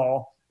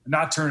ball and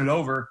not turn it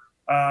over.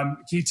 Can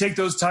he take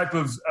those type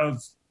of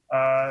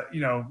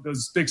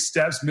those big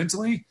steps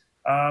mentally?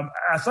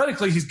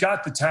 Athletically, he's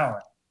got the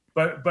talent.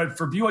 But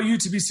for BYU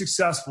to be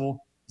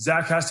successful,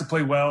 Zach has to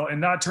play well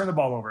and not turn the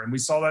ball over. And we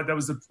saw that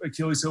was the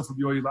Achilles heel for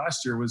BYU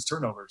last year, was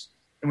turnovers.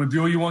 And when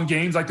BYU won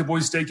games like the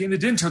Boise State game, they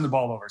didn't turn the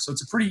ball over. So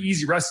it's a pretty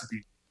easy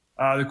recipe.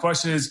 The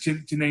question is,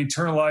 can they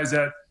internalize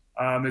that?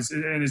 And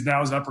is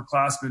now as an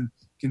upperclassman,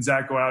 can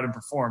Zach go out and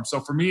perform?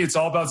 So for me, it's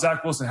all about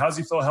Zach Wilson. How does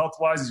he feel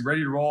health-wise? Is he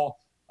ready to roll?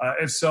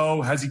 If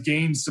so, has he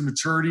gained some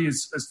maturity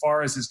as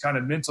far as his kind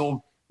of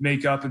mental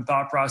makeup and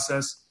thought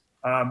process?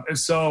 If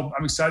so,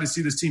 I'm excited to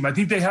see this team. I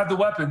think they have the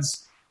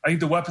weapons. I think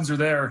the weapons are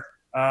there,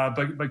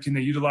 but can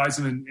they utilize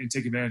them and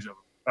take advantage of them?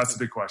 That's the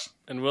big question.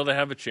 And will they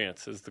have a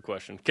chance is the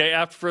question. Okay,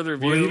 after further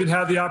review. Will they even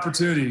have the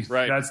opportunity?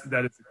 Right.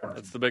 That is the question.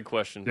 That's the big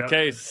question. Yep.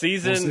 Okay,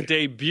 season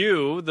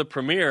debut, the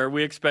premiere.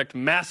 We expect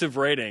massive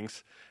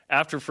ratings.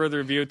 After further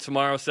review,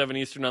 tomorrow, 7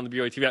 Eastern on the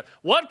BYUtv app.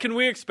 What can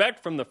we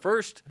expect from the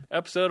first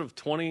episode of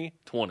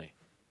 2020?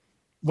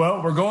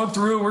 Well, we're going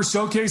through, we're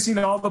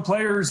showcasing all the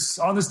players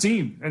on this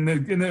team. And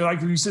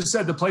like you just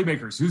said, the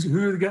playmakers.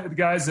 Who are the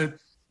guys that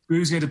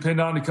who's going to depend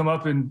on to come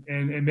up and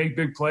make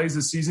big plays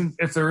this season,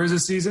 if there is a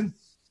season.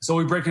 So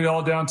we break it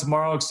all down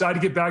tomorrow. Excited to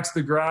get back to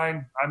the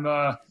grind. I'm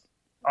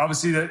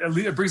obviously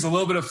it brings a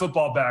little bit of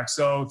football back.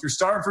 So if you're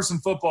starting for some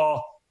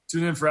football,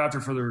 tune in for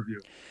after further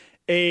review.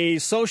 A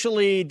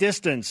socially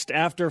distanced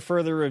after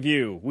further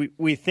review,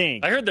 we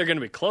think. I heard they're going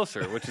to be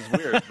closer, which is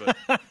weird.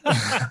 But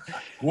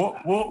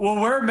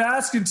we'll wear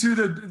masks into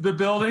the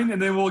building,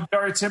 and then we'll get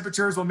our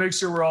temperatures. We'll make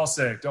sure we're all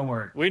safe. Don't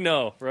worry. We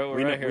know.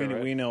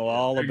 We know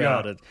all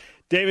about it.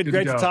 David,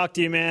 great to talk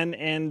to you, man.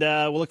 And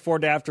we'll look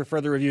forward to after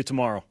further review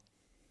tomorrow.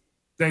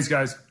 Thanks,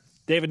 guys.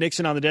 David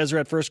Nixon on the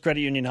Deseret First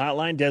Credit Union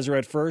Hotline.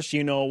 Deseret First,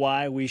 you know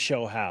why, we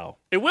show how.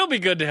 It will be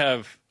good to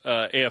have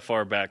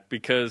AFR back,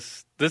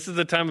 because this is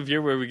the time of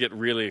year where we get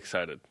really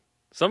excited.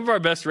 Some of our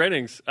best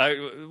ratings,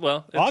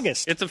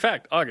 August. It's a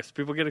fact. August.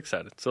 People get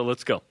excited. So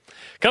let's go.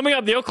 Coming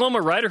up, the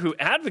Oklahoma writer who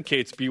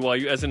advocates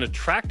BYU as an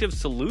attractive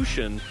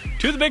solution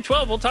to the Big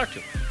 12. We'll talk to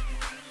him.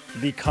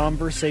 The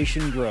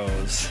conversation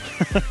grows.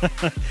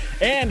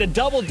 And a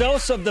double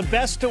dose of the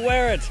best to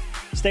wear it.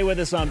 Stay with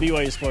us on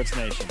BYU Sports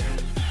Nation.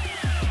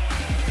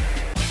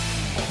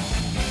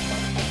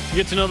 You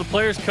get to know the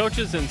players,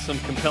 coaches, and some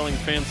compelling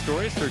fan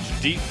stories.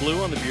 Search Deep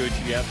Blue on the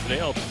BYUtv app today.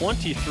 All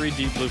 23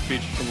 Deep Blue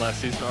features from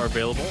last season are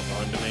available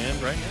on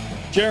demand right now.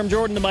 Jarom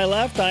Jordan to my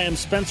left. I am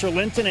Spencer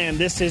Linton, and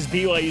this is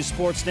BYU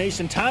Sports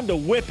Nation. Time to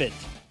whip it.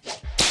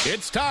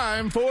 It's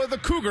time for the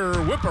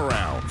Cougar Whip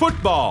Around.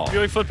 Football.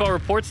 BYU football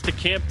reports to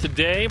camp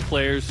today.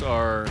 Players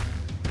are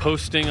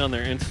posting on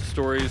their Insta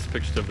stories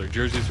pictures of their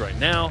jerseys right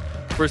now.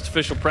 First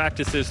official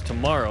practice is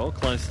tomorrow.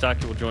 Klein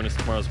Stocky will join us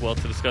tomorrow as well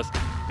to discuss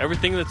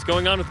everything that's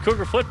going on with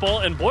Cougar football.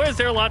 And boy, is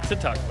there a lot to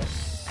talk about.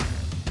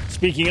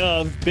 Speaking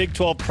of, Big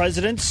 12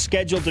 presidents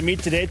scheduled to meet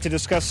today to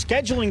discuss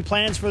scheduling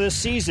plans for this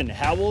season.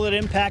 How will it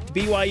impact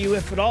BYU,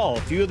 if at all?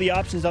 A few of the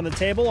options on the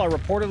table are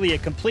reportedly a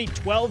complete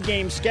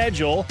 12-game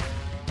schedule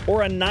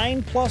or a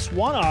 9+1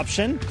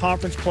 option,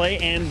 conference play,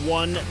 and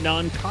one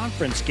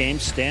non-conference game.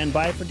 Stand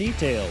by for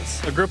details.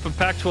 A group of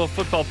Pac-12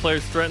 football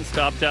players threatens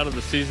to opt out of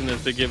the season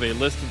as they give a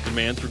list of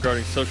demands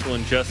regarding social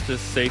injustice,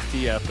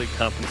 safety, athlete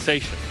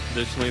compensation.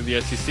 Additionally, the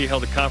SEC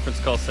held a conference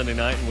call Sunday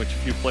night in which a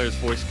few players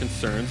voiced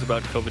concerns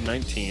about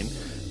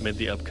COVID-19 amid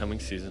the upcoming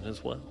season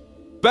as well.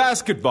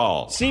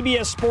 Basketball.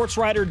 CBS sports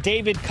writer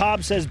David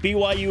Cobb says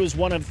BYU is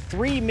one of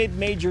 3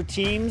 mid-major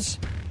teams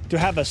to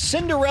have a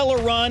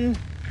Cinderella run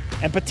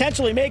and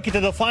potentially make it to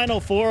the Final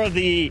Four of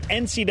the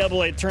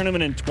NCAA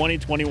tournament in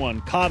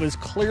 2021. Cobb is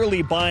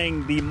clearly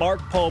buying the Mark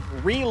Pope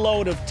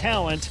reload of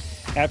talent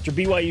after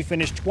BYU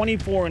finished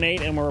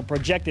 24-8 and were a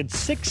projected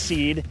 6th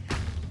seed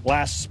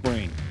last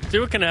spring. See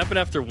what can happen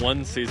after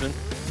one season?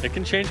 It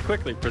can change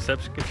quickly.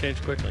 Perception can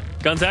change quickly.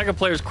 Gonzaga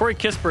players Corey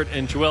Kispert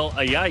and Joel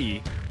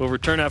Ayayi will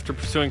return after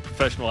pursuing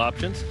professional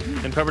options.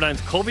 And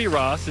Pepperdine's Colby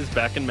Ross is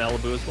back in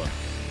Malibu as well.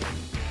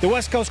 The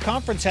West Coast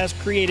Conference has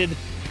created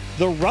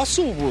the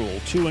Russell Rule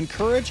to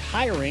encourage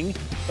hiring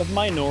of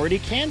minority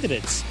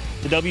candidates.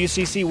 The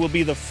WCC will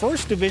be the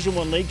first Division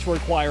I league to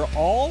require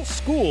all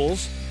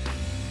schools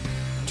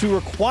to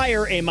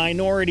require a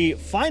minority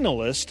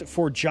finalist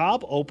for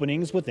job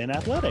openings within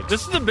athletics.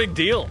 This is a big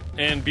deal,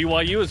 and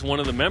BYU is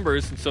one of the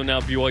members, and so now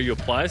BYU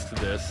applies to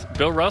this.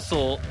 Bill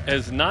Russell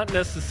has not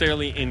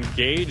necessarily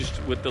engaged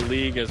with the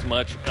league as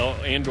much,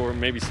 and or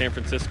maybe San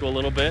Francisco a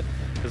little bit,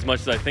 as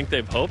much as I think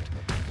they've hoped.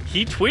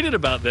 He tweeted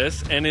about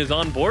this and is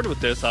on board with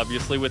this,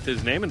 obviously, with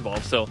his name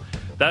involved. So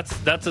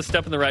that's a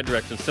step in the right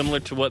direction, similar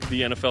to what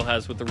the NFL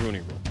has with the Rooney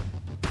Rule.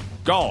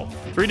 Golf.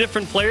 3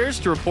 different players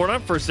to report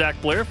on. First,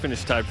 Zach Blair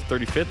finished tied for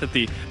 35th at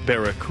the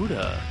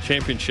Barracuda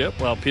Championship,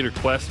 while Peter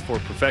Quest for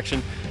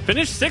perfection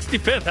finished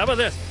 65th. How about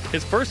this?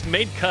 His first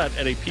made cut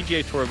at a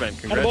PGA Tour event.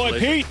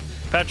 Congratulations. Attaboy, Pete.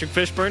 Patrick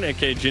Fishburne,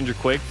 a.k.a. Ginger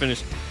Quake,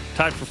 finished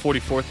tied for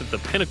 44th at the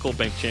Pinnacle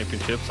Bank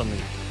Championships on the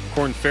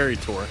Corn Ferry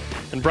Tour.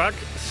 And Brock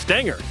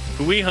Stanger,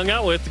 who we hung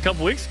out with a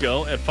couple weeks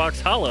ago at Fox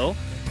Hollow,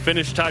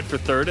 finished tied for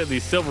 3rd at the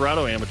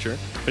Silverado Amateur,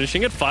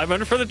 finishing at 5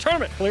 under for the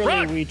tournament. Clearly,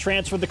 Brock, we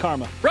transferred the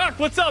karma. Brock,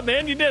 what's up,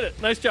 man? You did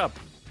it. Nice job.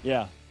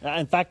 Yeah.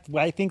 In fact,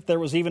 I think there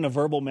was even a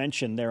verbal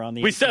mention there on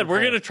the... We said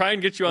we're going to try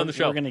and get you on the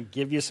show. We're going to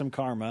give you some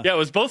karma. Yeah, it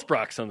was both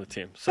Brocks on the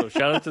team, so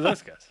shout out to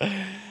those guys.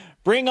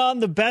 Bring on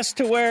the best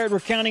to wear it.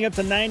 We're counting up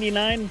to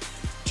 99.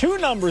 2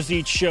 numbers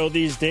each show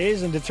these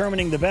days and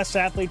determining the best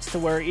athletes to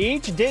wear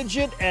each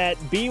digit at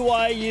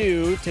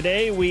BYU.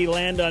 Today we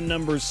land on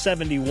numbers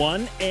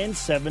 71 and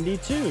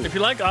 72. If you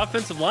like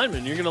offensive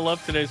linemen, you're going to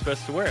love today's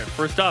best to wear it.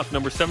 First off,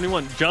 number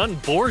 71, John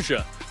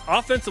Borgia,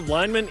 offensive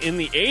lineman in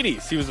the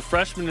 80s. He was a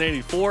freshman in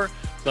 84.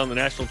 Was on the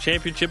national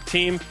championship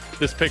team.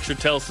 This picture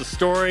tells the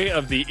story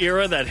of the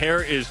era. That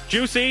hair is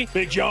juicy.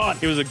 Big John.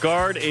 He was a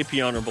guard, AP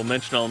Honorable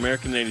Mention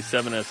All-American in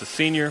 87 as a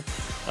senior.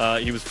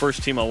 He was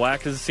first team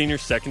All-WAC as a senior,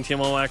 second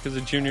team All-WAC as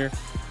a junior.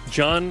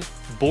 John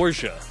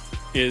Borgia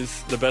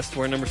is the best to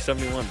wear number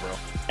 71, bro.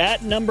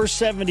 At number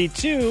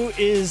 72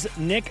 is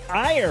Nick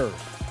Iyer.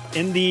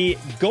 In the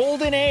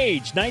golden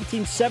age,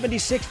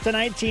 1976 to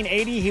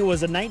 1980, he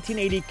was a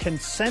 1980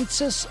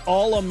 consensus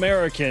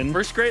All-American.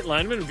 First great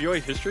lineman in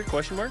BYU history,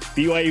 question mark?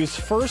 BYU's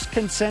first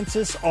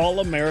consensus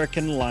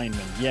All-American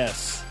lineman,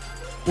 yes.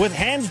 With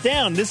hands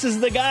down, this is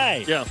the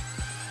guy. Yeah.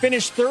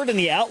 Finished 3rd in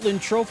the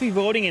Outland Trophy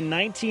voting in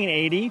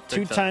 1980.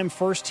 2-time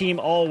first-team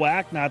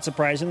All-WAC, not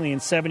surprisingly, in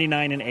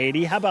 79 and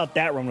 80. How about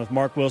that run with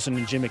Mark Wilson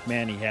and Jim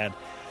McMahon he had?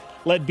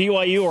 Led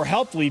BYU, or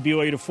helped lead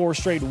BYU to 4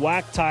 straight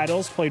WAC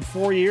titles. Played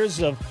 4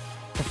 years of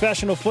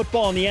professional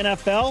football in the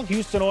NFL,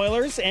 Houston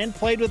Oilers, and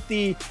played with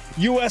the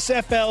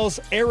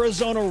USFL's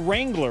Arizona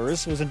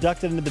Wranglers. Was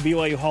inducted into the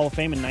BYU Hall of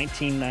Fame in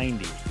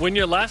 1990. When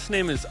your last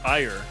name is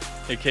Iyer,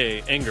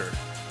 a.k.a. Enger,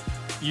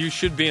 you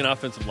should be an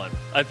offensive lineman.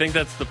 I think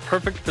that's the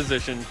perfect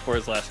position for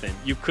his last name.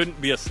 You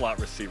couldn't be a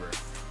slot receiver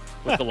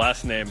with the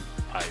last name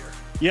Iyer.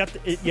 You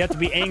have to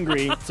be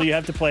angry, so you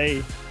have to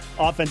play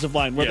offensive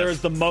line, where there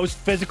is the most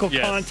physical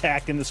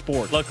contact in the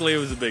sport. Luckily, it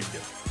was a big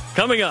deal.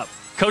 Coming up,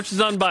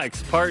 Coaches on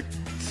Bikes, part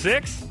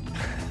 6?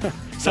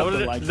 Is that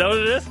what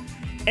it is?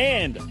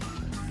 And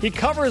he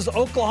covers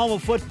Oklahoma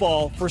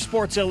football for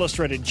Sports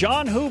Illustrated.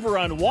 John Hoover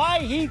on why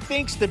he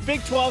thinks the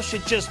Big 12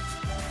 should just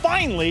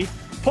finally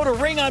put a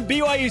ring on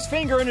BYU's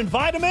finger and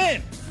invite him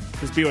in.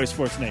 This is BYU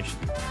Sports Nation.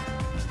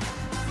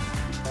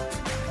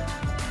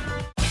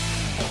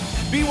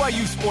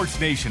 BYU Sports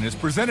Nation is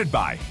presented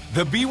by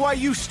The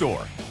BYU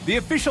Store, the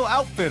official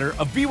outfitter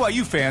of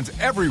BYU fans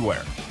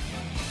everywhere.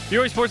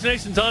 BYU Sports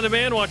Nation's on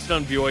demand. Watch it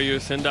on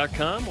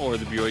BYUSN.com or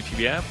the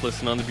BYUtv app.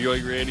 Listen on the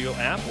BYU Radio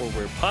app or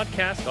where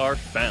podcasts are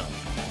found.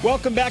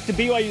 Welcome back to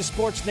BYU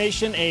Sports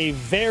Nation, a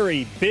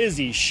very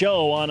busy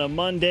show on a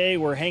Monday.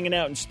 We're hanging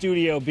out in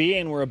Studio B,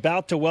 and we're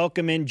about to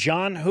welcome in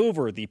John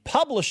Hoover, the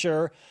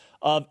publisher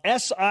of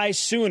SI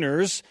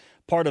Sooners,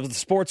 part of the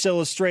Sports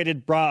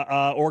Illustrated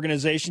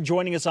organization,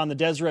 joining us on the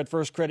Deseret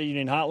First Credit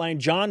Union Hotline.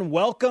 John,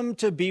 welcome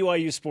to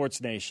BYU Sports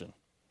Nation.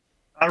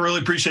 I really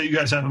appreciate you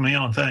guys having me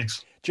on.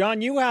 Thanks.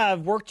 John, you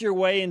have worked your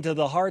way into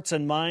the hearts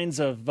and minds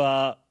of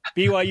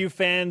BYU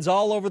fans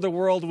all over the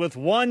world with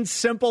one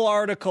simple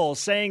article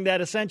saying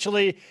that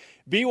essentially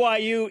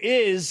BYU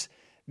is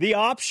the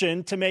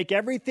option to make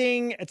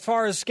everything as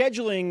far as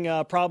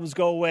scheduling problems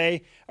go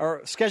away,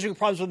 or scheduling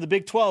problems with the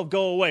Big 12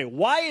 go away.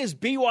 Why is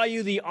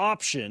BYU the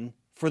option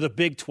for the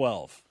Big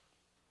 12?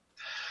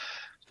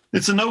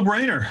 It's a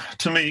no-brainer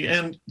to me.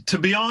 And to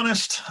be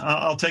honest,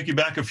 I'll take you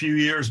back a few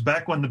years,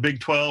 back when the Big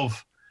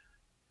 12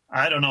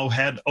 I don't know,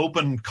 had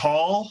open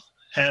call,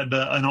 had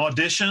an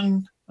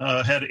audition,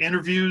 had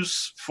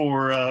interviews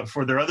for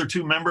their other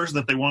 2 members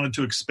that they wanted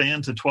to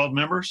expand to 12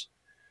 members.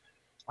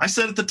 I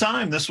said at the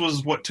time, this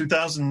was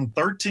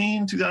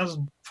 2013,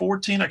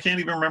 2014. I can't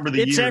even remember the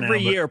year. It's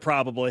every year,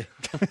 probably.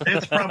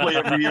 It's probably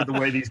every year the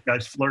way these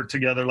guys flirt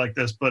together like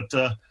this. But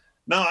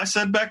no, I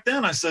said back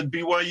then, I said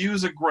BYU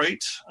is a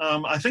great.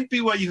 I think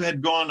BYU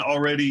had gone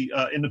already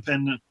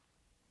independent.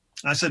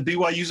 I said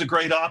BYU is a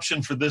great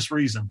option for this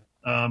reason.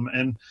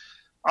 And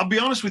I'll be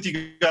honest with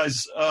you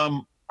guys.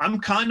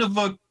 I'm kind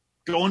of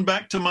going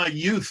back to my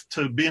youth,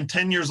 to being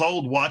 10 years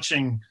old,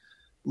 watching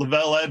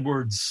Lavelle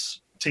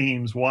Edwards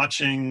teams,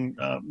 watching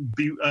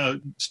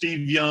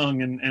Steve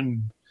Young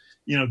and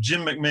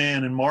Jim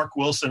McMahon and Mark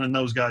Wilson and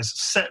those guys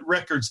set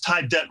records.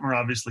 Ty Detmer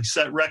obviously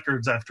set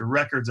records after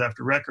records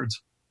after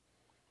records.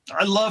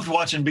 I loved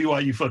watching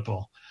BYU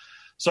football.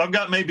 So I've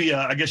got maybe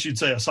I guess you'd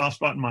say a soft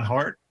spot in my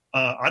heart.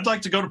 I'd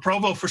like to go to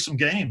Provo for some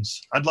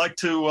games. I'd like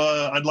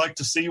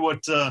to see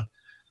what a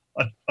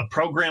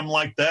program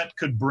like that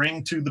could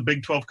bring to the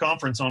Big 12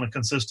 Conference on a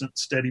consistent,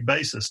 steady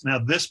basis. Now,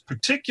 this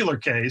particular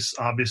case,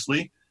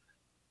 obviously,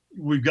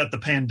 we've got the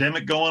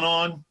pandemic going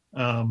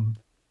on.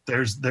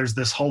 There's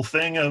this whole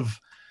thing of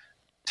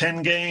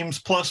 10 games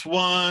plus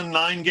 1,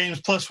 9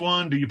 games plus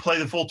 1. Do you play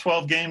the full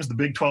 12 games? The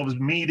Big 12 is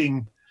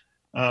meeting.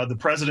 The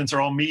presidents are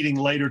all meeting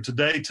later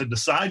today to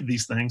decide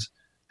these things.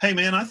 Hey,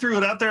 man, I threw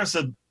it out there. I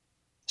said,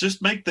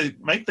 just make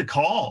the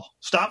call.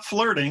 Stop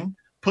flirting.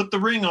 Put the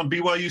ring on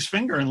BYU's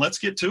finger and let's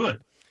get to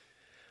it.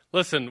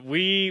 Listen,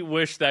 we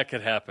wish that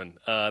could happen.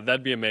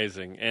 That'd be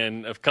amazing.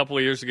 And a couple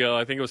of years ago,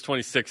 I think it was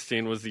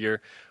 2016 was the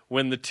year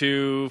when the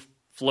 2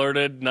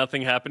 flirted,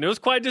 nothing happened. It was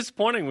quite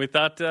disappointing. We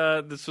thought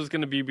this was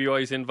going to be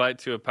BYU's invite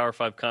to a Power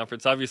 5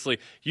 conference. Obviously,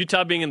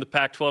 Utah being in the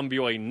Pac-12 and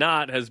BYU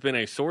not has been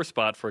a sore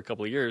spot for a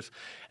couple of years.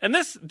 And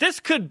this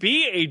could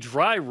be a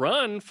dry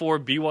run for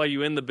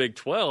BYU in the Big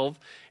 12.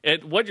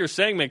 What you're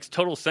saying makes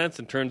total sense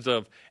in terms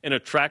of an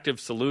attractive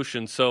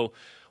solution. So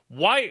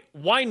why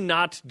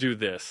not do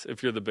this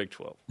if you're the Big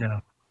 12? Yeah.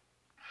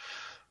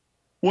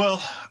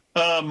 Well,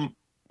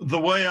 the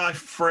way I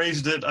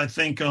phrased it, I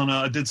think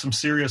I did some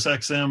Sirius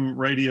XM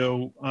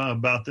radio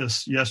about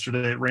this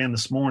yesterday. It ran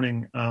this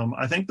morning.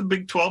 I think the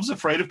Big 12's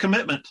afraid of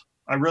commitment.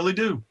 I really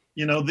do.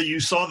 You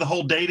saw the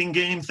whole dating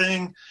game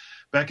thing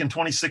back in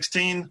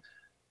 2016.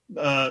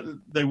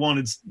 They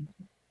wanted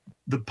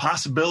the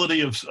possibility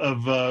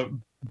of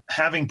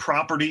having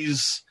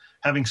properties,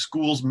 having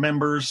schools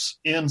members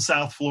in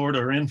South Florida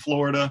or in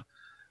Florida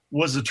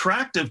was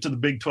attractive to the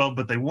Big 12,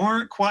 but they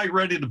weren't quite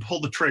ready to pull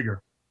the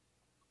trigger.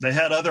 They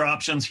had other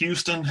options.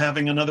 Houston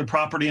having another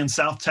property in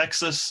South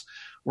Texas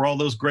where all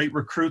those great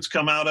recruits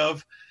come out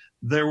of.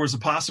 There was a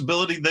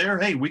possibility there.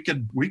 Hey, we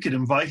could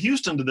invite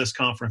Houston to this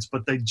conference,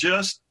 but they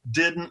just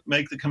didn't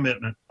make the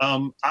commitment.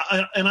 And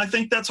I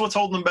think that's what's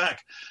holding them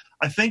back.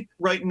 I think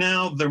right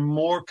now they're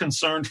more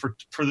concerned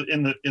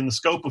in the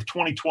scope of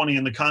 2020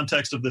 in the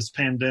context of this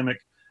pandemic.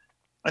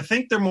 I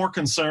think they're more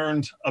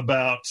concerned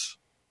about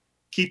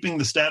keeping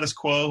the status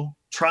quo,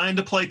 trying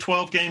to play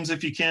 12 games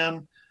if you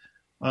can.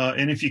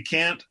 And if you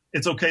can't,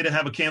 it's okay to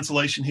have a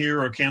cancellation here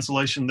or a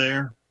cancellation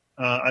there.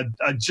 I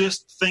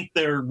just think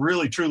they're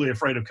really, truly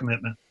afraid of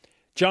commitment.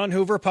 John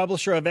Hoover,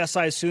 publisher of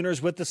SI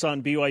Sooners, with us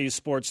on BYU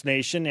Sports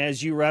Nation.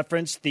 As you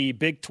referenced, the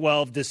Big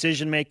 12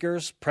 decision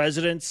makers,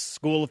 presidents,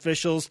 school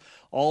officials,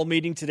 all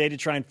meeting today to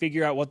try and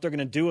figure out what they're going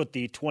to do with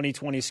the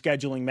 2020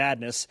 scheduling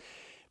madness.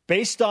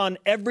 Based on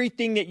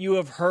everything that you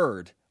have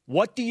heard,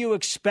 what do you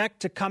expect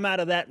to come out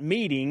of that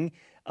meeting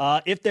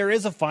if there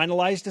is a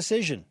finalized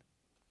decision?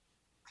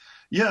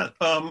 Yeah,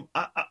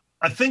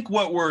 I think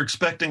what we're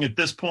expecting at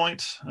this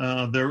point,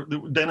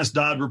 Dennis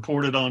Dodd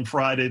reported on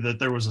Friday that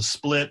there was a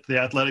split. The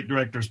athletic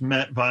directors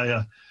met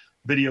via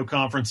video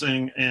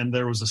conferencing, and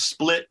there was a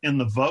split in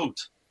the vote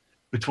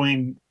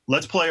between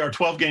let's play our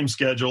 12-game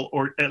schedule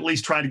or at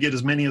least try to get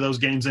as many of those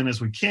games in as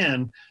we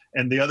can.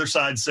 And the other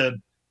side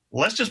said,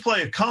 let's just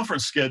play a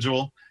conference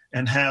schedule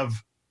and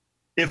have,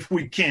 if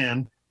we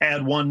can,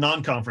 add one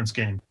non-conference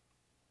game.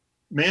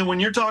 Man,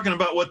 when you're talking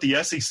about what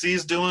the SEC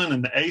is doing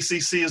and the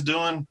ACC is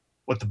doing,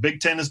 what the Big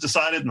Ten has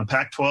decided in the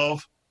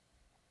Pac-12,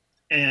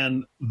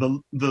 and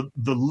the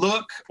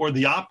look or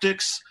the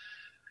optics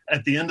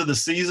at the end of the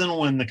season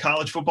when the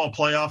college football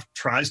playoff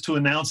tries to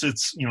announce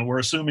we're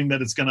assuming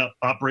that it's going to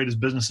operate as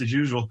business as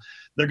usual.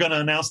 They're going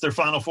to announce their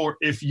Final Four.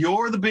 If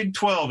you're the Big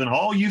 12 and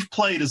all you've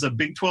played is a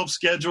Big 12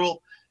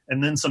 schedule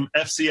and then some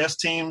FCS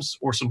teams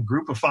or some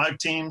Group of 5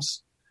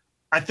 teams,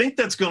 I think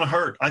that's going to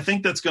hurt. I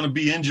think that's going to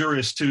be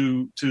injurious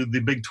to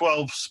the Big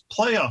 12's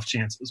playoff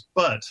chances.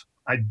 But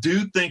I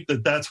do think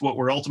that that's what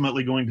we're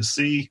ultimately going to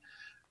see.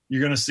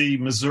 You're going to see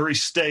Missouri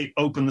State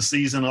open the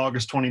season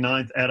August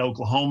 29th at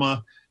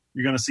Oklahoma.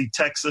 You're going to see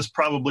Texas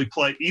probably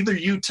play either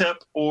UTEP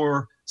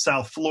or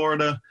South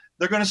Florida.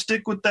 They're going to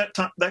stick with that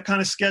kind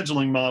of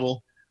scheduling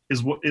model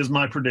is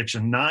my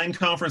prediction. 9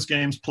 conference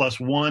games plus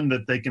 1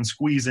 that they can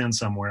squeeze in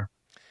somewhere.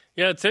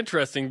 Yeah, it's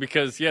interesting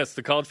because, yes,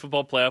 the college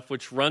football playoff,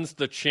 which runs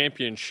the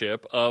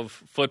championship of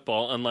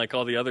football, unlike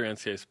all the other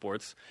NCAA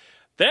sports,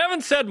 They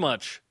haven't said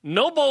much.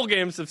 No bowl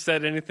games have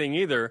said anything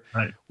either.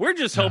 Right. We're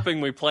just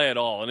hoping we play it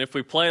all. And if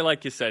we play,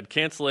 like you said,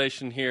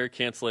 cancellation here,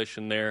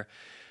 cancellation there,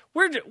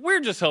 we're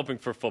just hoping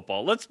for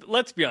football.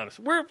 Let's be honest.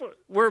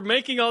 We're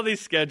making all these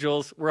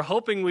schedules. We're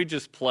hoping we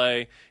just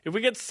play. If we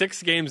get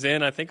 6 games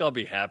in, I think I'll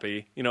be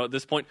happy. At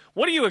this point,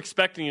 what are you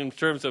expecting in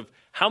terms of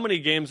how many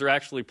games are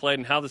actually played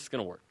and how this is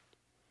going to work?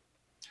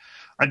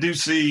 I do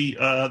see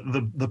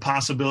the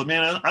possibility.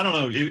 Man, I don't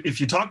know. If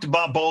you talk to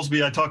Bob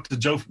Bowlesby, I talk to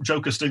Joe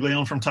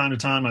Castiglione from time to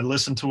time. I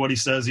listen to what he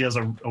says. He has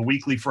a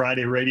weekly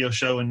Friday radio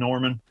show in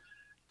Norman.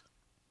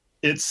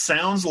 It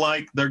sounds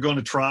like they're going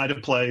to try to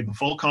play the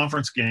full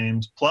conference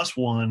games plus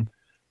 1,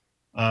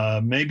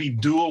 maybe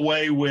do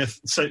away with,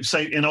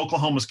 say in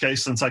Oklahoma's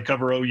case, since I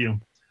cover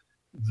OU,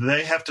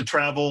 they have to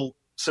travel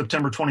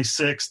September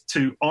 26th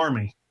to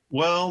Army.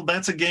 Well,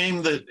 that's a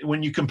game that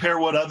when you compare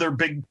what other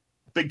Big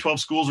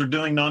 12 schools are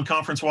doing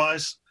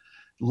non-conference-wise,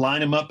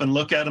 line them up and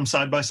look at them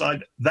side by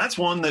side, that's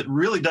one that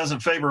really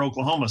doesn't favor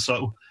Oklahoma.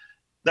 So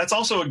that's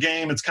also a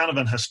game, it's kind of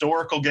an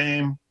historical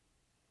game,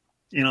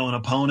 an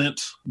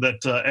opponent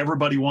that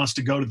everybody wants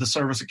to go to the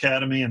Service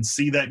Academy and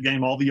see that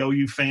game. All the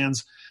OU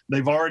fans,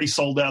 they've already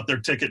sold out their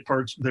ticket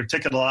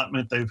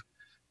allotment.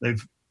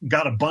 They've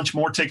got a bunch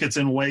more tickets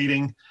in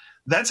waiting.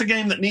 That's a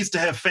game that needs to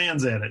have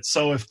fans at it.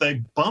 So if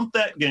they bump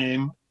that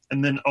game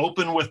and then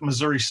open with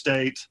Missouri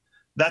State,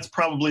 that's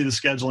probably the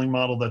scheduling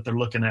model that they're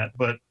looking at.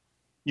 But,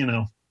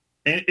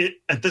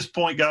 at this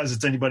point, guys,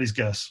 it's anybody's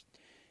guess.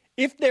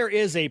 If there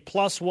is a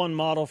 +1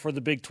 model for the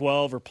Big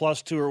 12 or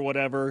 +2 or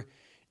whatever,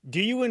 do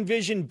you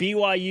envision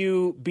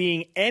BYU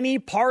being any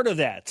part of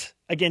that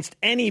against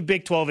any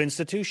Big 12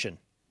 institution?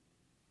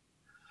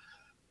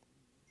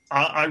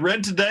 I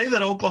read today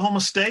that Oklahoma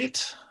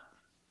State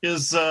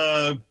is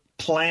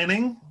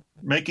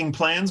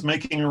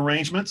making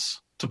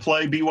arrangements to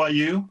play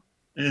BYU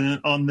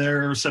on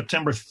their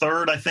September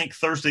 3rd, I think,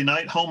 Thursday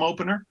night home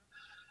opener.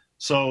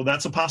 So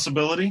that's a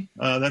possibility.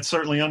 That's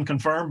certainly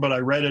unconfirmed, but I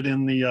read it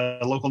in the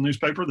local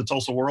newspaper, the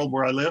Tulsa World,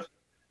 where I live.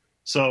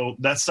 So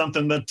that's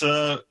something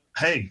that,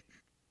 hey,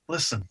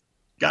 listen,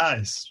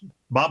 guys,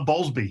 Bob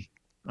Bowlesby,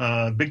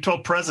 Big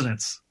 12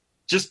 presidents,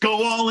 just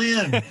go all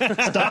in.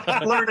 Stop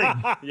flirting.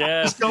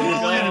 Yes, just go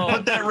all in and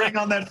put that ring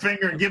on that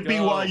finger and give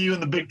BYU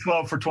in the Big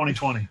 12 for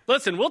 2020.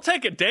 Listen, we'll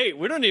take a date.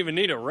 We don't even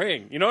need a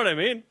ring. You know what I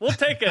mean? We'll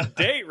take a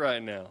date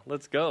right now.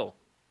 Let's go.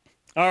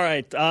 All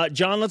right,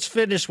 John, let's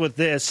finish with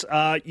this.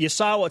 You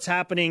saw what's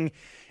happening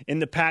in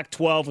the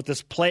Pac-12 with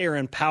this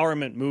player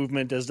empowerment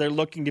movement as they're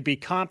looking to be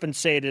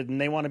compensated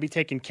and they want to be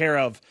taken care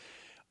of.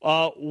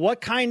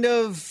 What kind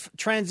of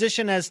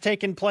transition has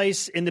taken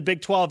place in the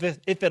Big 12,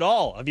 if at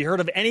all? Have you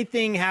heard of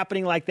anything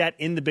happening like that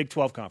in the Big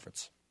 12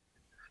 conference?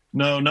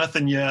 No,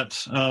 nothing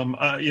yet.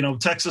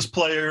 Texas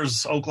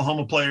players,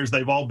 Oklahoma players,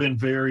 they've all been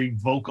very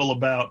vocal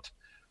about,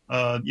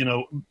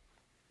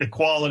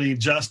 equality,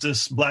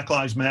 justice, Black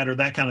Lives Matter,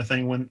 that kind of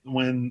thing.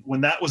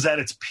 When that was at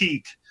its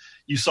peak,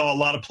 you saw a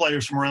lot of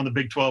players from around the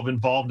Big 12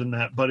 involved in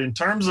that. But in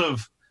terms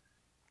of,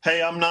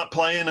 hey, I'm not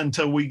playing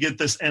until we get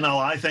this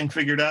NLI thing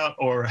figured out,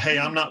 or, hey,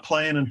 I'm not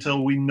playing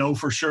until we know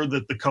for sure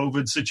that the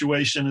COVID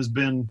situation has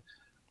been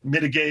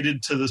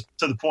mitigated to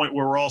the point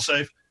where we're all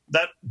safe.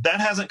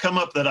 That hasn't come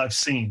up that I've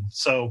seen.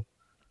 So,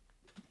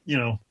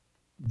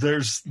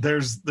 it's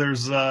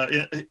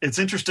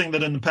interesting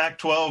that in the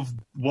Pac-12,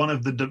 one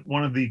of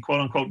the quote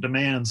unquote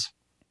demands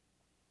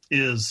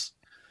is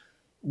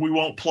we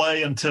won't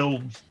play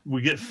until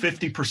we get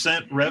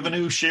 50%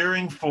 revenue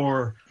sharing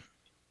for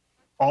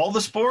all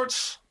the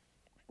sports,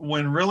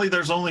 when really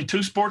there's only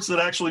 2 sports that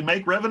actually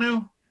make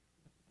revenue.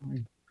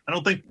 I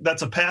don't think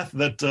that's a path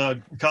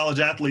that college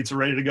athletes are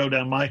ready to go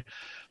down. My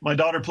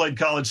daughter played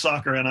college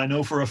soccer, and I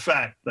know for a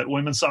fact that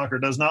women's soccer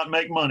does not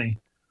make money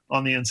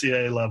on the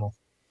NCAA level.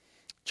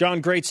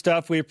 John, great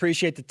stuff. We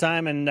appreciate the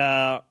time, and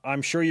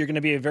I'm sure you're going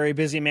to be a very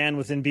busy man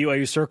within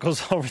BYU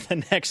circles over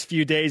the next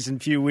few days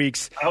and few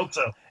weeks. I hope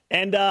so.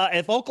 And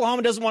if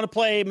Oklahoma doesn't want to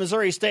play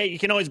Missouri State, you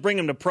can always bring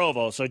them to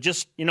Provo. So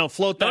just,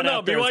 float that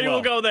out there. No, BYU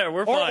will go there.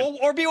 We're fine.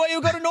 Or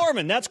BYU go to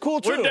Norman. That's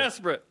cool, too. We're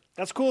desperate.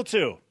 That's cool,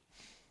 too.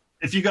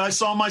 If you guys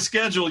saw my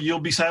schedule, you'll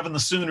be having the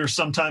Sooners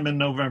sometime in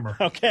November.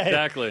 Okay.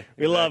 Exactly.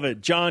 We love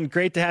it. John,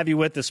 great to have you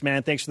with us,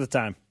 man. Thanks for the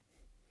time.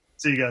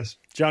 See you guys.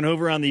 John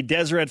Hoover on the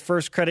Deseret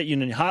First Credit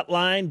Union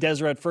Hotline.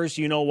 Deseret First,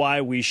 you know why,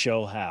 we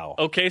show how.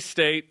 OK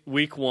State,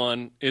 week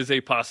 1, is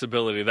a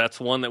possibility. That's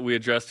one that we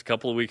addressed a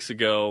couple of weeks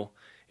ago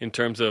in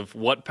terms of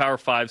what Power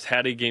Fives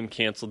had a game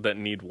canceled that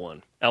need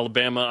one.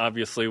 Alabama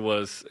obviously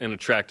was an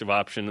attractive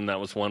option, and that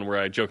was one where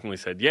I jokingly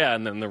said, yeah,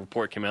 and then the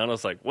report came out. I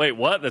was like, wait,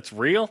 what? That's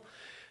real?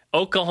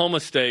 Oklahoma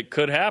State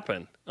could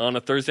happen on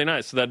a Thursday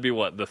night. So that'd be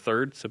what, the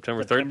 3rd,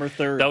 September 3rd? September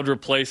 3rd. That would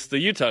replace the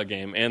Utah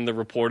game and the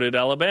reported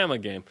Alabama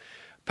game.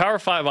 Power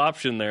 5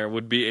 option there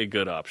would be a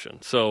good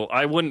option. So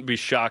I wouldn't be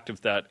shocked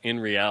if that, in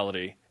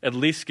reality, at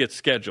least gets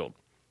scheduled.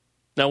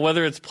 Now,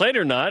 whether it's played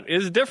or not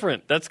is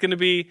different. That's going to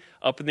be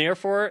up in the air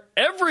for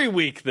every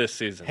week this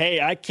season.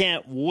 Hey, I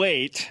can't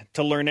wait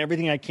to learn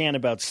everything I can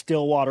about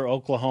Stillwater,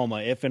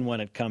 Oklahoma, if and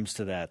when it comes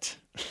to that.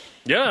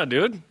 Yeah,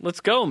 dude. Let's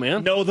go,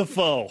 man. Know the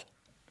foe.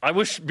 I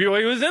wish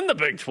BYU was in the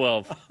Big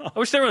 12. I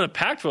wish they were in the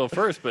Pac-12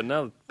 first, but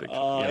now the Big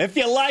 12. If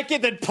you like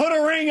it, then put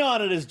a ring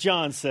on it, as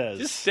John says.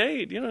 Just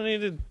say it. You don't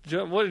need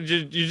to. What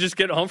did you just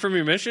get home from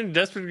your mission?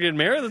 Desperate to get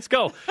married? Let's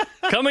go.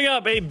 Coming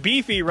up, a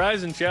beefy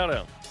Rising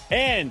shout-out.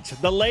 And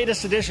the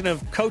latest edition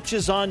of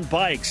Coaches on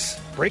Bikes.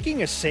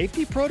 Breaking a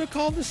safety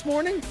protocol this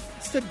morning?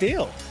 What's the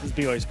deal? This is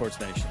BYU Sports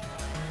Nation.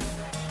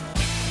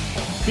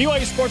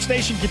 BYU Sports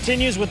Nation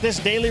continues with this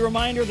daily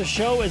reminder. The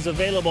show is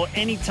available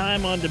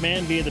anytime on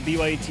demand via the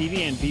BYU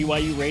TV and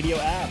BYU Radio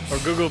apps.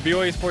 Or Google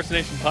BYU Sports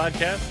Nation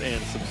podcast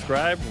and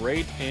subscribe,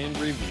 rate, and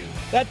review.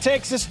 That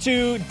takes us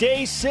to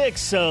day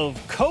 6 of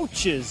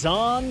Coaches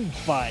on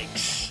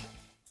Bikes.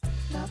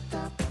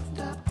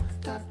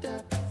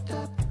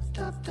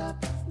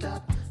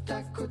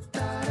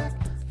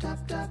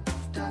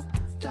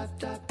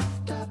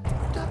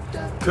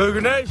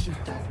 Cougar Nation,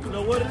 you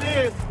know what it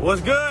is.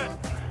 What's good?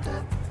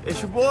 It's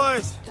your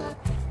boys,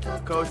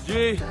 Coach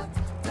G.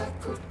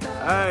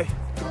 Hey,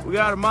 we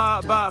got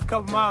about a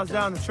couple miles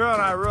down the trail,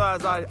 and I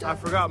realized I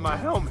forgot my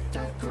helmet.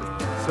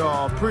 So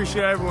I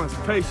appreciate everyone's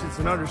patience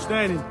and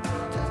understanding.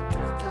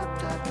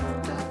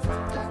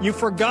 You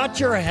forgot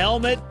your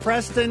helmet,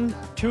 Preston,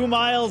 2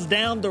 miles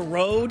down the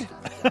road?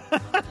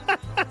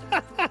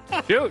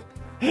 Shoot.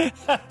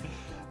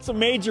 It's a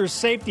major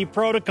safety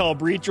protocol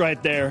breach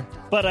right there,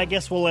 but I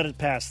guess we'll let it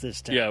pass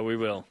this time. Yeah, we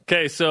will.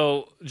 Okay,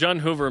 so John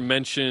Hoover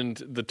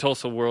mentioned the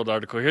Tulsa World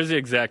article. Here's the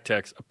exact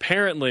text.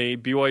 Apparently,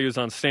 BYU is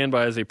on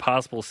standby as a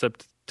possible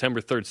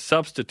September 3rd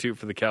substitute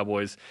for the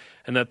Cowboys,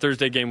 and that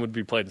Thursday game would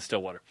be played in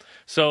Stillwater.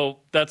 So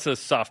that's a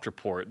soft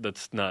report.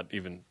 That's not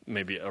even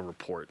maybe a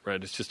report,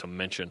 right? It's just a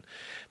mention.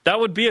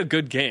 That would be a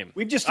good game.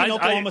 We've just seen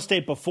Oklahoma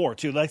State before,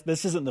 too. Like,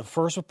 this isn't the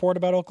first report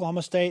about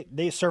Oklahoma State.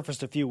 They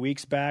surfaced a few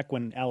weeks back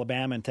when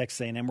Alabama and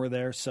Texas A&M were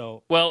there.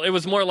 So, well, it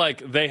was more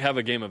like they have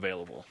a game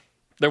available.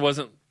 There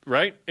wasn't,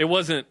 right? It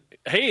wasn't,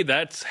 hey,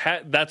 that's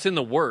in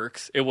the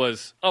works. It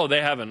was, oh,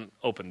 they have an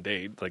open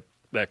date. Like,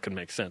 that could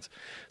make sense.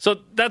 So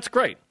that's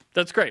great.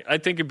 That's great. I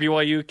think if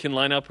BYU can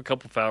line up a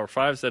couple of Power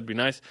Fives, that'd be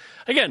nice.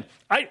 Again,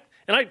 I'm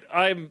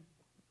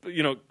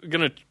going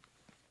to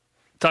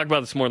talk about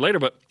this more later,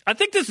 but I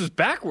think this is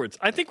backwards.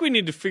 I think we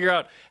need to figure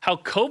out how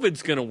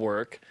COVID's going to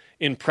work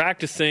in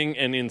practicing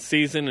and in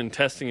season and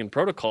testing and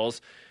protocols.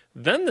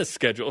 Then the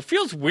schedule. It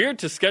feels weird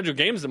to schedule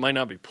games that might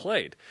not be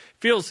played. It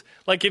feels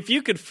like if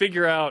you could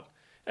figure out,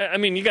 I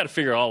mean, you got to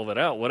figure all of it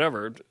out,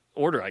 whatever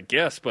order, I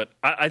guess. But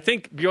I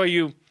think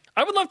BYU.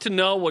 I would love to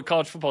know what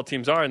college football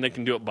teams are, and they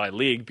can do it by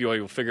league.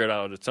 BYU will figure it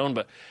out on its own.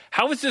 But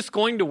how is this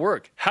going to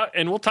work?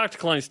 And we'll talk to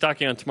Kalani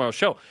Sitake on tomorrow's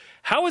show.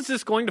 How is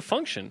this going to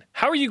function?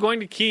 How are you going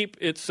to keep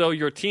it so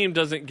your team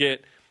doesn't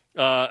get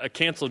a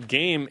canceled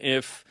game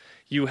if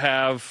you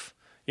have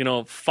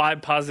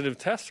 5 positive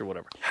tests or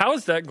whatever? How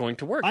is that going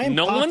to work?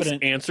 No one's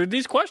answered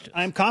these questions.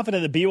 I'm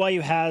confident that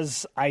BYU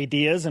has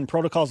ideas and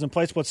protocols in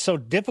place. What's so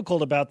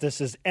difficult about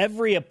this is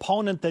every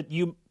opponent that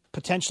you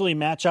potentially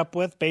match up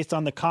with based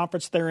on the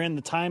conference they're in,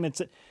 the time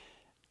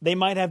they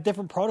might have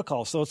different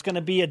protocols. So it's going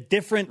to be a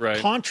different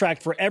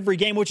contract for every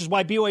game, which is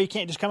why BYU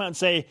can't just come out and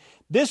say,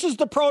 this is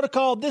the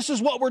protocol, this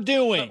is what we're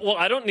doing. Well,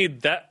 I don't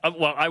need that.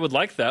 Well, I would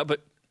like that, but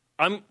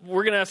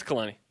we're going to ask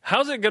Kalani,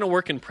 how's it going to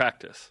work in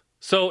practice?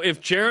 So if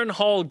Jaron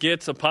Hall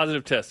gets a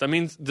positive test,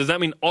 does that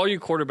mean all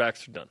your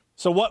quarterbacks are done?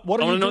 So what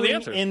are you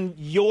doing in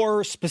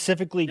your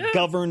specifically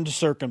governed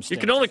circumstances? You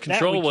can only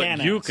control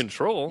what you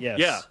control. Yes.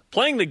 Yeah.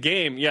 Playing the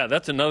game,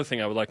 that's another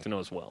thing I would like to know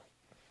as well.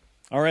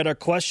 All right, our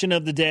question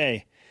of the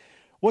day.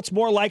 What's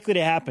more likely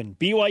to happen?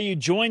 BYU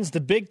joins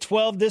the Big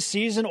 12 this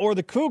season, or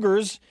the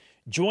Cougars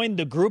join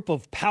the group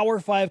of Power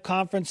 5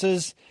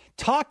 conferences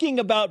talking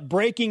about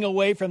breaking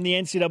away from the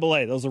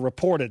NCAA? Those are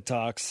reported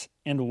talks,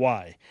 and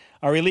why?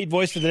 Our elite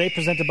voice for the day,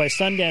 presented by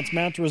Sundance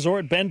Mountain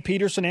Resort, Ben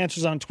Peterson,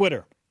 answers on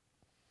Twitter.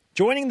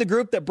 Joining the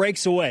group that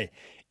breaks away.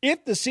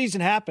 If the season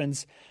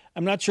happens,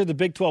 I'm not sure the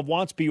Big 12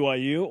 wants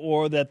BYU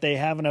or that they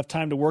have enough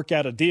time to work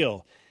out a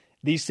deal.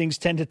 These things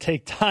tend to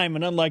take time,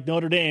 and unlike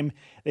Notre Dame,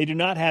 they do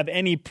not have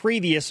any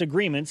previous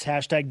agreements,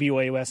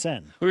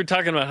 #BYUSN. We were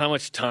talking about how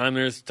much time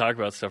there is to talk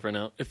about stuff right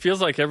now. It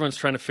feels like everyone's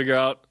trying to figure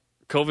out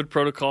COVID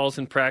protocols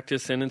in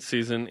practice and in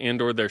season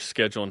and or their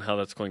schedule and how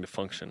that's going to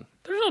function.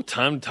 There's no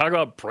time to talk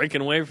about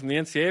breaking away from the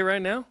NCAA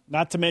right now.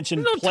 Not to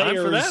mention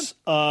players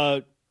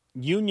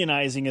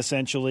unionizing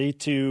essentially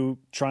to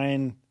try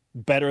and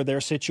better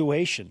their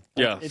situation.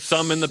 Yeah, it's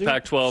some in the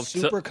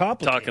Pac-12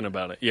 talking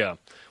about it. Yeah.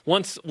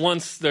 Once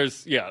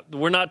there's,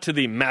 we're not to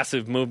the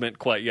massive movement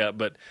quite yet,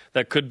 but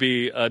that could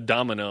be a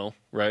domino,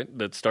 right,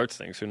 that starts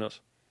things. Who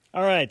knows?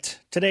 All right,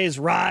 today's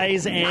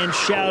Rise and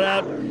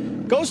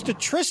Shout-Out goes to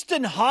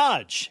Tristan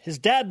Hodge. His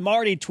dad,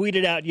 Marty,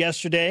 tweeted out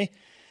yesterday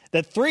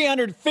that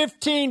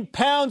 315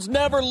 pounds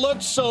never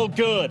looked so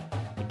good.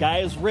 The guy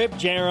is ripped,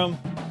 Jarom.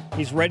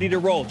 He's ready to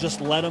roll.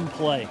 Just let him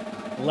play.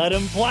 Let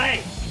him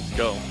play. Let's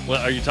go.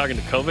 Well, are you talking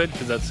to COVID?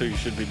 Because that's who you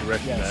should be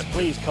directing that. Yes,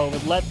 please,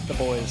 COVID. Let the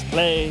boys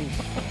play.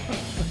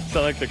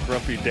 Sound like the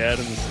grumpy dad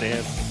in the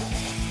stands.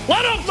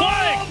 Let him play!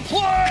 Let him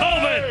play!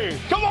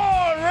 COVID! Come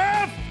on,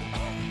 ref!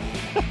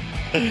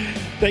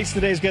 Thanks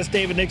to today's guests,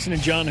 David Nixon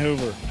and John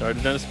Hoover.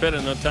 Already done a spit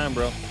in no time,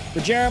 bro.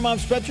 For Jarom, I'm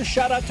Spencer.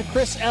 Shout out to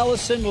Chris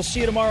Ellison. We'll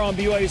see you tomorrow on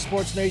BYU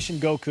Sports Nation.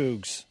 Go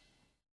Cougs.